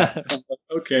with that. I'm like,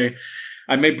 okay.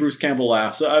 I made Bruce Campbell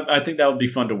laugh, so I think that would be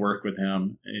fun to work with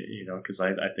him. Because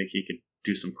I think he could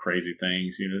do some crazy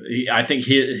things. I think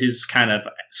his kind of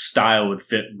style would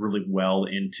fit really well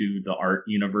into the art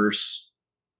universe.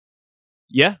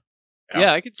 Yeah,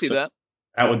 I could see that.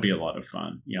 That would be a lot of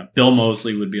fun. Yeah, Bill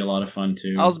Moseley would be a lot of fun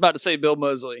too. I was about to say Bill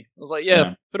Moseley. I was like,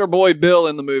 put our boy Bill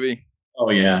in the movie.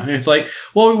 Oh yeah, and it's like,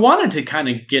 well, we wanted to kind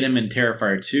of get him in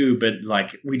Terrifier 2, but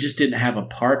like we just didn't have a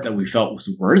part that we felt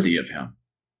was worthy of him.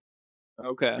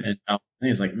 Okay. And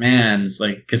it's like, man, it's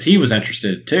like, because he was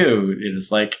interested too. It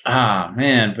was like,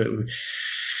 man, but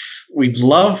we'd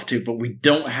love to, but we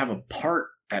don't have a part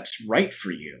that's right for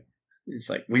you. It's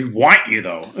like, we want you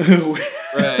though.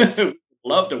 Right. We'd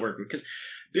love to work with, because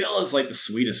Bill is like the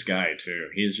sweetest guy too.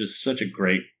 He's just such a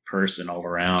great person all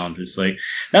around. It's like,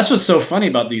 that's what's so funny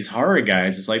about these horror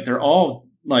guys. It's like, they're all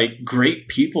like great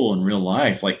people in real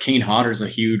life. Like Kane Hodder's a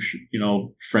huge,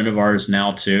 friend of ours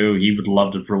now too. He would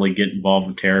love to really get involved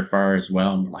with Terrifier as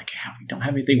well. And we're like, we don't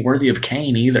have anything worthy of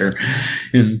Kane either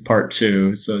in part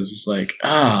 2. So it's just like,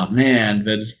 man,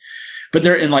 but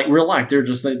they're in like real life. They're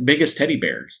just the biggest teddy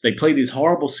bears. They play these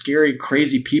horrible, scary,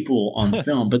 crazy people on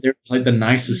film, but they're like the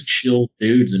nicest, chill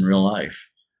dudes in real life.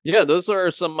 Yeah, those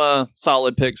are some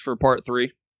solid picks for part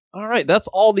 3. All right, that's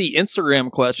all the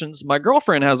Instagram questions. My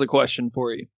girlfriend has a question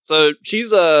for you. So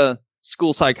she's a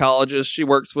school psychologist. She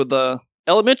works with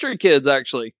elementary kids,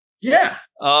 actually. Yeah.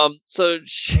 So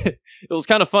it was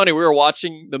kind of funny. We were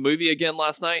watching the movie again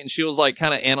last night, and she was like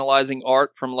kind of analyzing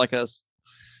art from like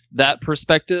that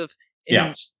perspective.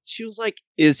 And she was like,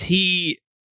 is he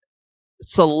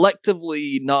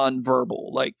selectively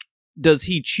nonverbal? Like, does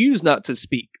he choose not to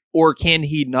speak, or can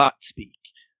he not speak?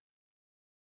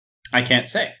 I can't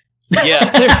say.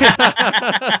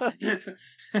 Yeah.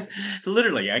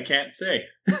 Literally, I can't say.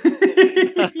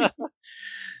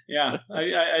 Yeah,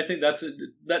 I think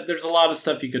that there's a lot of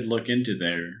stuff you could look into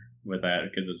there with that,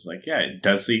 because it's like, it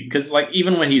does see, because like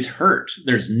even when he's hurt,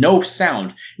 there's no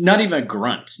sound, not even a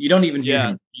grunt. You don't even hear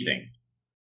him breathing.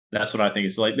 That's what I think.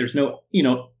 It's like there's no,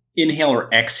 inhale or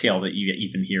exhale that you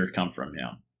even hear come from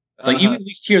him. It's like you at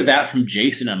least hear that from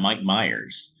Jason and Mike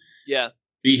Myers. Yeah.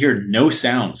 You hear no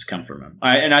sounds come from him.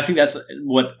 And I think that's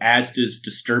what adds to his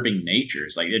disturbing nature.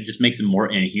 It's like it just makes him more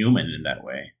inhuman in that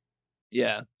way.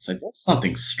 Yeah. It's like, there's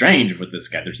something strange with this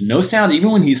guy. There's no sound.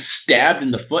 Even when he's stabbed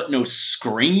in the foot, no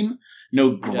scream,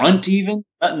 no grunt even.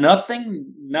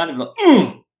 Nothing. Not even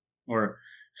or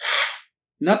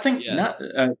nothing. Yeah.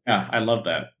 I love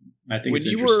that. I think it's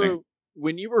interesting.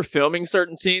 When you were filming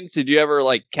certain scenes, did you ever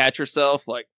like catch yourself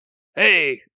like,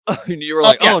 hey, and you were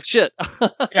like, oh shit.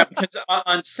 Yeah, because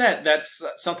on set, that's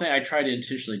something I try to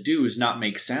intentionally do, is not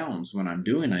make sounds when I'm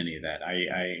doing any of that.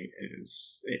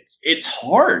 It's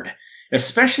hard,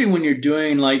 especially when you're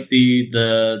doing like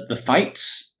the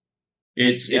fights.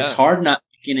 It's hard not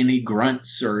making any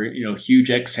grunts or huge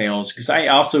exhales, because I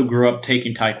also grew up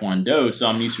taking Taekwondo, so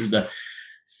I'm used to the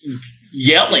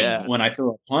yelling when I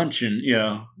throw a punch, and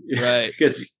right,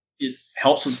 because it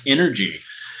helps with energy.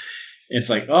 It's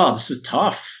like, oh, this is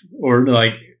tough. Or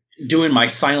like doing my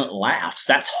silent laughs.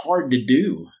 That's hard to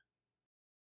do.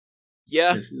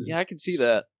 Yeah, I can see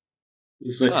that.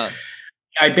 It's like,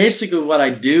 what I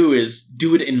do is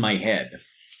do it in my head.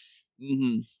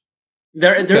 Mm-hmm.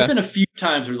 There've been a few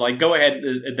times where like, go ahead,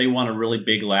 if they want a really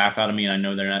big laugh out of me and I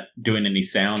know they're not doing any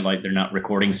sound, like they're not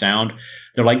recording sound,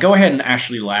 they're like, go ahead and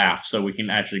actually laugh so we can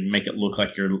actually make it look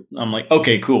like you're. I'm like,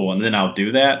 okay, cool, and then I'll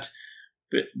do that.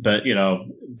 But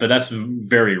that's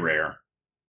very rare.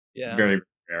 Yeah, very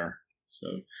rare. So,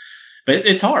 but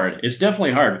it's hard. It's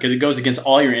definitely hard because it goes against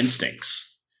all your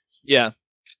instincts. Yeah.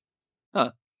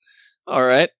 Huh. All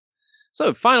right.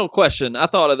 So, final question. I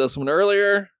thought of this one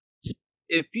earlier.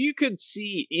 If you could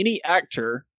see any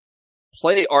actor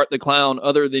play Art the Clown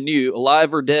other than you,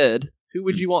 alive or dead, who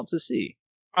would you want to see?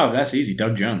 Oh, that's easy.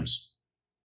 Doug Jones.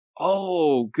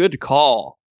 Oh, good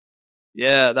call.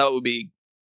 Yeah, that would be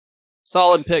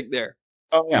solid pick there.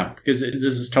 Oh, yeah, because this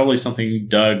is totally something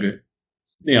Doug,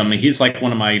 I mean, he's like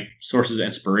one of my sources of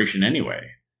inspiration anyway.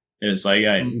 It's like,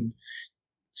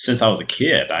 since I was a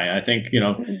kid, I think,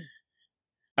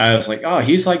 I was like, oh,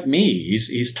 he's like me.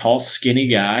 He's tall, skinny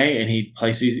guy, and he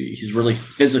plays. He's really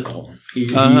physical. He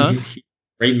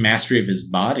great mastery of his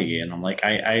body, and I'm like,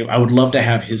 I would love to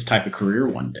have his type of career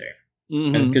one day.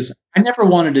 Because I never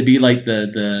wanted to be like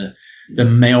the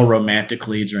male romantic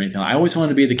leads or anything. I always wanted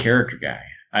to be the character guy.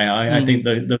 I think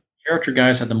the character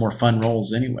guys had the more fun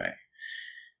roles anyway.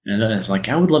 And then it's like,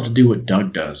 I would love to do what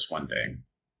Doug does one day.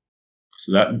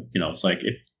 So that it's like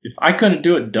if I couldn't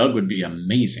do it, Doug would be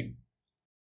amazing.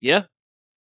 Yeah,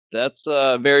 that's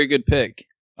a very good pick.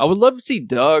 I would love to see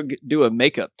Doug do a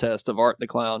makeup test of Art the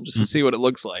Clown just to see what it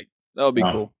looks like. That would be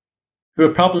cool.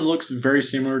 It probably looks very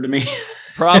similar to me.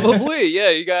 Probably, yeah.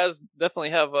 You guys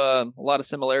definitely have a lot of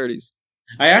similarities.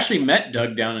 I actually met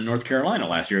Doug down in North Carolina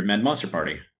last year at Mad Monster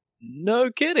Party.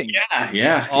 No kidding.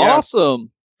 Yeah.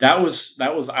 Awesome. I was.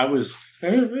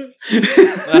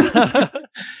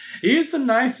 He's the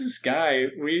nicest guy.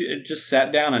 We just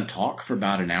sat down and talked for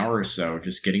about an hour or so,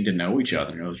 just getting to know each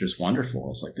other. And it was just wonderful. I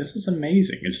was like, this is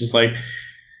amazing. It's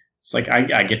like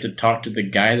I get to talk to the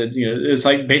guy that's, it's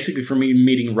like basically for me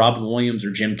meeting Robin Williams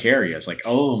or Jim Carrey. It's like,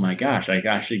 oh my gosh, I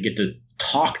actually get to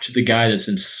talk to the guy that's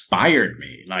inspired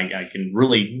me. And I can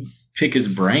really pick his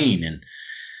brain. And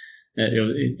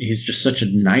he's just such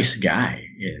a nice guy.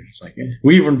 It's like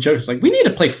we even joked, it's like we need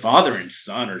to play father and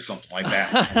son or something like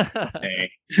that.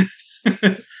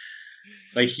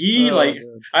 It's like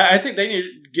I think they need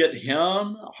to get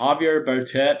him, Javier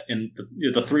Botet, and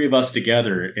the three of us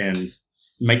together and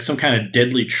make some kind of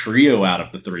deadly trio out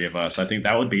of the three of us. I think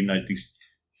that would be like these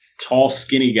tall,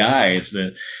 skinny guys.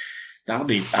 That would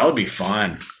be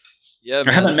fun. Yeah,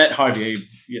 I haven't met Javier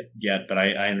yet, but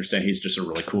I understand he's just a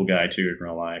really cool guy too in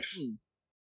real life.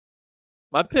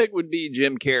 My pick would be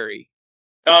Jim Carrey.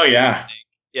 Oh yeah,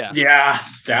 yeah,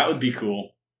 that would be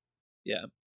cool. Yeah,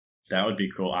 that would be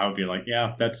cool. I would be like,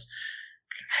 yeah,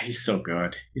 he's so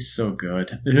good. He's so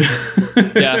good.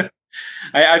 Yeah.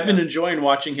 I've been enjoying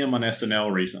watching him on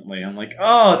SNL recently. I'm like,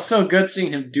 oh, it's so good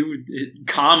seeing him do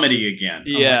comedy again.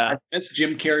 Yeah, like, I miss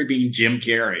Jim Carrey being Jim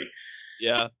Carrey.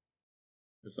 Yeah.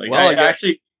 It's like, I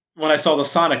actually, when I saw the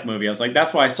Sonic movie, I was like,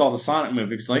 that's why I saw the Sonic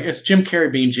movie. It's like, it's Jim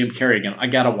Carrey being Jim Carrey again. I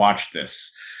got to watch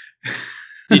this.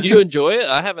 Did you enjoy it?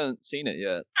 I haven't seen it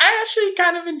yet. I actually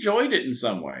kind of enjoyed it in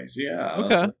some ways. Yeah.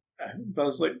 Okay.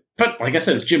 But like I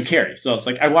said, it's Jim Carrey. So it's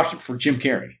like, I watched it for Jim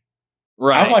Carrey.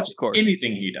 Right. I watch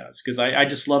anything he does because I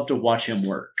just love to watch him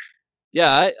work.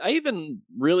 Yeah, I even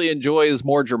really enjoy his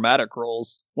more dramatic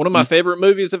roles. One of my favorite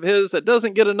movies of his that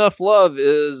doesn't get enough love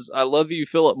is I Love You,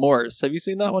 Philip Morris. Have you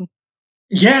seen that one?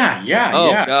 Yeah.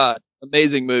 Oh, God.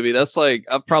 Amazing movie. That's like,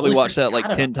 I've probably watched that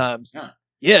like 10 times.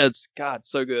 Yeah, it's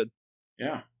so good.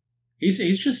 Yeah.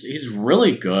 He's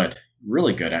really good.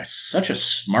 Really good. Such a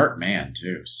smart man,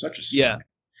 too. Such a smart man.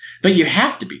 But you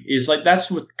have to be. It's like, that's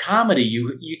with comedy.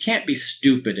 You can't be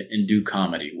stupid and do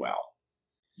comedy well.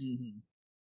 Mm-hmm.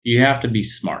 You have to be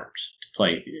smart to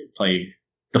play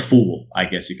the fool, I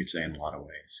guess you could say, in a lot of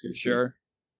ways. Sure.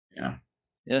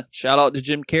 Yeah. Shout out to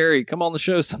Jim Carrey. Come on the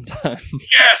show sometime.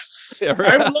 Yes. Yeah,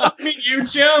 right. I would love to meet you,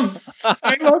 Jim.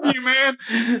 I love you,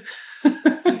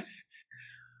 man.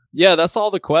 Yeah, that's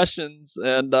all the questions.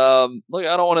 And look,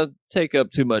 I don't want to take up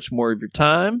too much more of your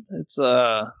time. It's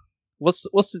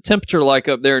what's the temperature like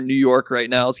up there in New York right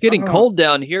now? It's getting cold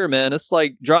down here, man. It's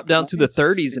like dropped down to the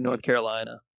 30s in North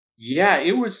Carolina. Yeah,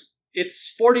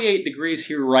 it's 48 degrees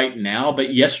here right now,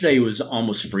 but yesterday it was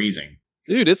almost freezing.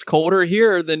 Dude, it's colder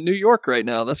here than New York right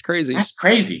now. That's crazy. That's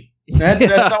crazy.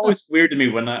 That's always weird to me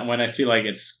when I see like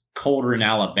it's colder in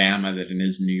Alabama than it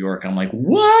is in New York. I'm like,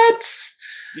 what?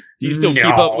 Do you still keep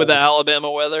up with the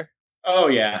Alabama weather? Oh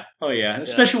yeah.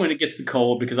 Especially when it gets too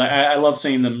cold, because I love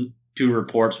seeing them do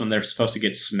reports when they're supposed to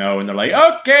get snow, and they're like,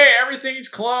 "Okay, everything's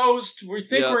closed. We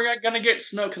think we're going to get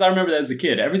snow." Because I remember that as a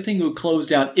kid, everything would close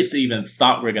down if they even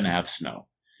thought we were going to have snow.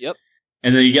 Yep.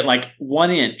 And then you get like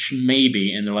 1 inch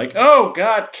maybe, and they're like, "Oh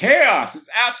God, chaos! It's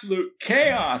absolute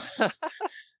chaos."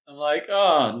 I'm like,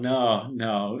 "Oh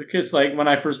no," because like when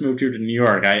I first moved here to New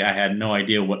York, I had no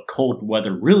idea what cold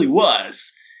weather really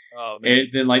was. Oh man! And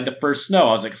then like the first snow,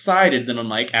 I was excited. Then I'm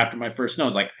like, after my first snow, I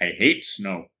was like, I hate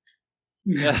snow.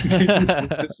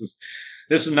 this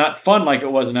is not fun like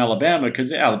it was in Alabama,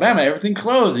 because in Alabama everything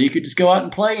closed and you could just go out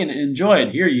and play and enjoy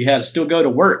it. Here you have to still go to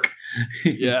work.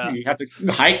 Yeah. You have to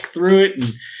hike through it,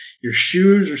 and your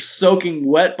shoes are soaking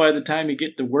wet by the time you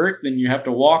get to work. Then you have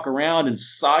to walk around in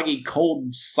soggy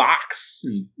cold socks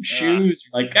and shoes.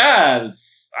 Like,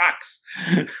 this sucks.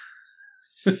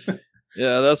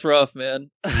 Yeah, that's rough, man.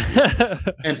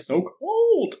 And so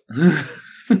cold.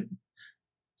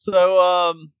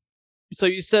 So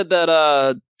you said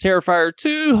that Terrifier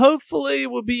 2 hopefully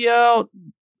will be out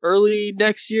early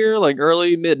next year, like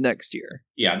early mid next year.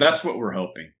 Yeah, that's what we're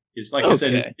hoping. It's like I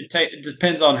said, it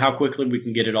depends on how quickly we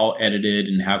can get it all edited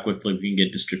and how quickly we can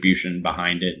get distribution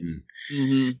behind it.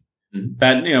 And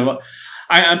that,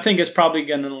 I think it's probably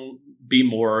going to be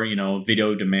more,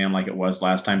 video demand like it was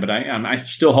last time. But I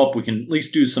still hope we can at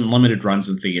least do some limited runs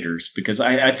in theaters, because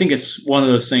I think it's one of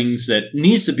those things that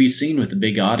needs to be seen with a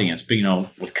big audience. But,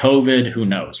 with COVID, who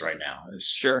knows right now?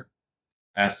 Sure.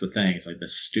 That's the thing. It's like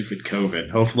this stupid COVID.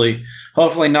 Hopefully,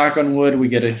 knock on wood, we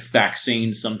get a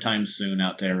vaccine sometime soon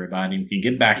out to everybody. We can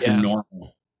get back to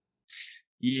normal.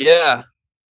 Yeah.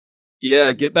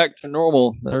 Yeah, get back to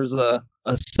normal. There's a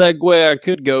segue I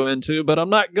could go into, but I'm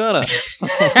not gonna.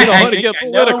 We don't want to get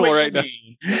political right now.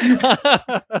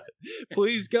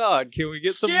 Please, God, can we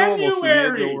get some normalcy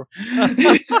in the world?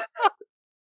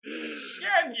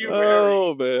 January.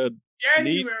 Oh, man.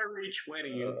 January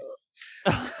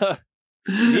 20th.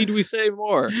 Need we say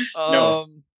more? No.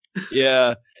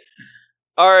 Yeah.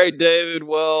 All right, David.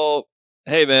 Well,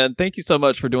 hey, man, thank you so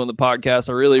much for doing the podcast.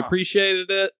 I really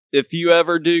appreciated it. If you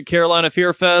ever do Carolina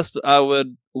Fear Fest, I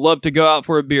would love to go out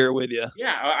for a beer with you.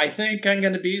 Yeah, I think I'm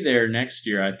going to be there next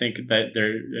year. I think that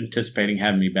they're anticipating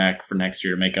having me back for next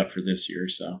year to make up for this year.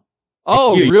 So.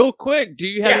 Oh, real quick, do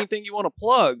you have anything you want to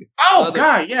plug? Oh,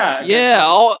 God, yeah.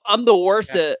 Yeah, I'm the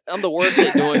worst at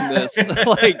doing this.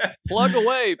 Like, plug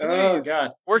away, please. Oh, God.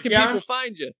 Where can people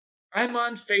find you? I'm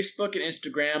on Facebook and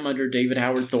Instagram under David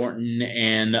Howard Thornton,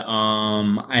 and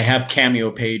I have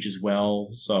Cameo page as well.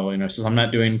 So, since I'm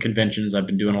not doing conventions, I've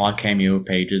been doing a lot of Cameo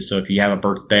pages. So if you have a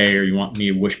birthday or you want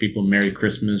me to wish people Merry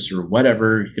Christmas or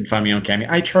whatever, you can find me on Cameo.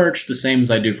 I charge the same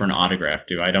as I do for an autograph,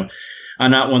 too. I'm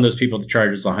not one of those people that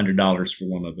charges $100 for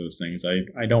one of those things.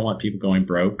 I don't want people going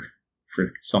broke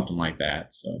for something like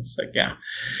that. So it's like, yeah.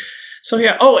 So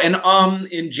yeah. Oh, and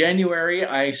in January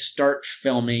I start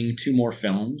filming 2 more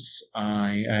films.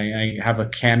 I have a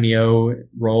cameo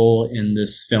role in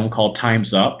this film called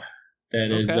Time's Up that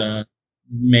is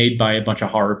made by a bunch of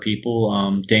horror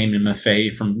people. Damon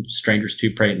Maffei from Strangers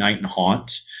 2 Pray at Night and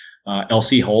Haunt.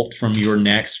 Elsie Holt from You're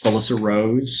Next. Felissa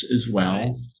Rose as well.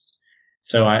 Nice.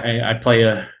 So I play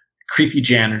a creepy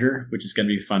janitor, which is going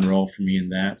to be a fun role for me in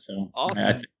that. So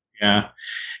awesome. Yeah.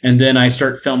 And then I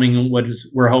start filming what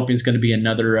we're hoping is going to be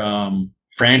another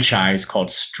franchise called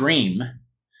Stream.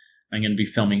 I'm going to be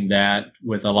filming that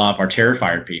with a lot of our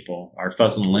Terrifier people, our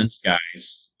Fuzz and Lens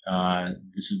guys.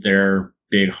 This is their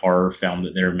big horror film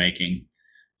that they're making.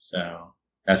 So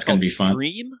that's going to be fun.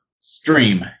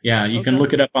 Stream. Yeah. You can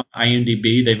look it up on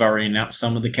IMDb. They've already announced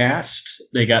some of the cast.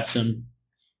 They got some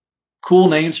cool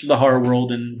names for the horror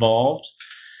world involved.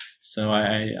 So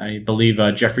I believe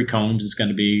Jeffrey Combs is going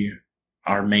to be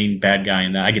our main bad guy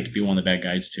in that. I get to be one of the bad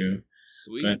guys too.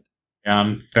 Sweet.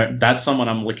 But that's someone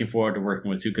I'm looking forward to working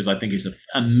with too, because I think he's an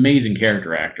amazing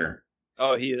character actor.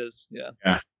 Oh, he is. Yeah.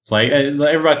 Yeah. It's like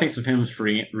everybody thinks of him as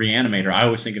Reanimator. I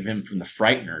always think of him from The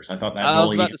Frighteners. I thought that. I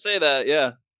was about to say that.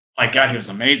 Yeah. My God, he was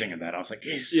amazing in that. I was like,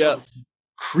 he's so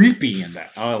creepy in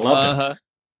that. Oh, I loved it.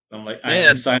 I'm like,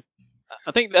 man,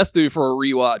 I think that's due for a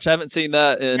rewatch. I haven't seen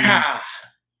that in.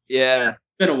 Yeah.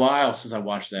 It's been a while since I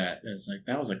watched that. It's like,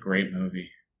 that was a great movie.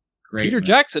 Peter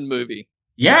Jackson movie.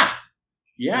 Yeah.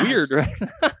 Yeah. Weird, right?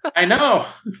 I know.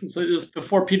 So it was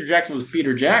before Peter Jackson was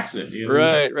Peter Jackson.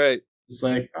 Right. It's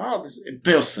like,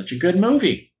 it was such a good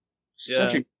movie.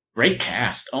 Such a great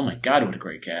cast. Oh my God, what a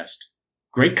great cast.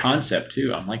 Great concept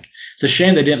too. I'm like, it's a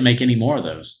shame they didn't make any more of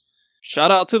those.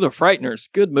 Shout out to The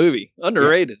Frighteners. Good movie.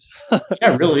 Underrated.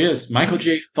 Yeah, it really is. Michael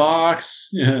J.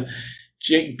 Fox,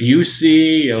 Jake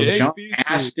Busey, John Busey.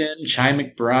 Aston, Chi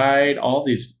McBride, all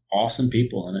these awesome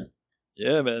people in it.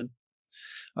 Yeah, man.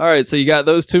 All right, so you got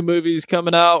those 2 movies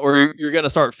coming out, or you're going to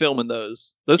start filming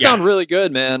those. Those sound really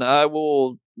good, man. I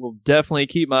will definitely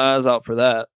keep my eyes out for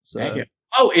that. So.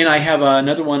 Oh, and I have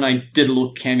another one I did a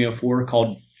little cameo for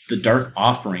called The Dark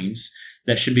Offerings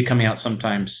that should be coming out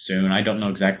sometime soon. I don't know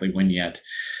exactly when yet.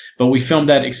 But we filmed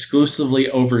that exclusively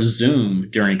over Zoom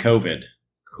during COVID.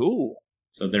 Cool.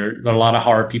 So there are a lot of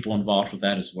horror people involved with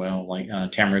that as well, like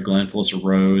Tamara Glenn, Felissa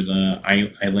Rose,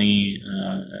 Eileen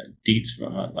Dietz.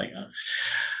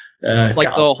 It's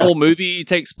like the whole movie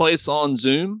takes place on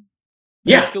Zoom.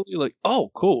 Basically. Yeah. Like,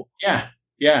 oh, cool.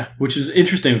 Yeah. Which is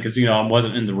interesting because I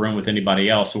wasn't in the room with anybody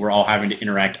else, so we're all having to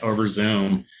interact over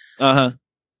Zoom.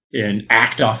 And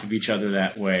act off of each other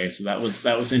that way. So that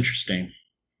was interesting.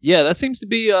 Yeah, that seems to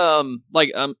be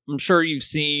like I'm sure you've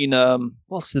seen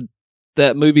what's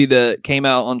that movie that came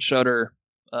out on Shudder.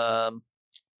 It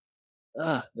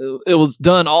was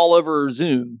done all over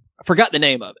Zoom. I forgot the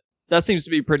name of it. That seems to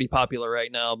be pretty popular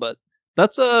right now, but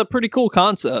that's a pretty cool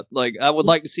concept. Like I would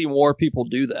like to see more people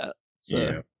do that.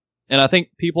 So and I think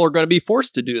people are going to be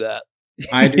forced to do that.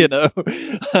 I do.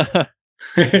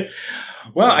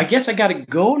 Well, I guess I got to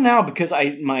go now because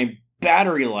my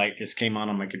battery light just came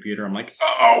on my computer. I'm like,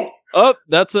 oh,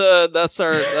 that's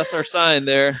our sign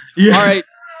there. Yeah. All right,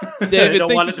 David,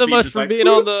 thank you so much for being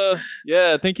on the.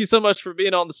 Yeah, thank you so much for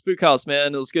being on the Spook House,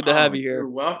 man. It was good to have you here. You're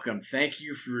welcome. Thank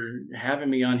you for having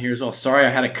me on here as well. Sorry, I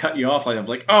had to cut you off. I'm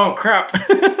like, oh crap.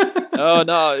 Oh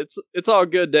no, it's all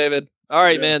good, David. All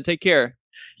right, man. Take care.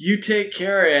 You take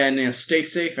care and stay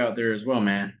safe out there as well,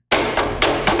 man.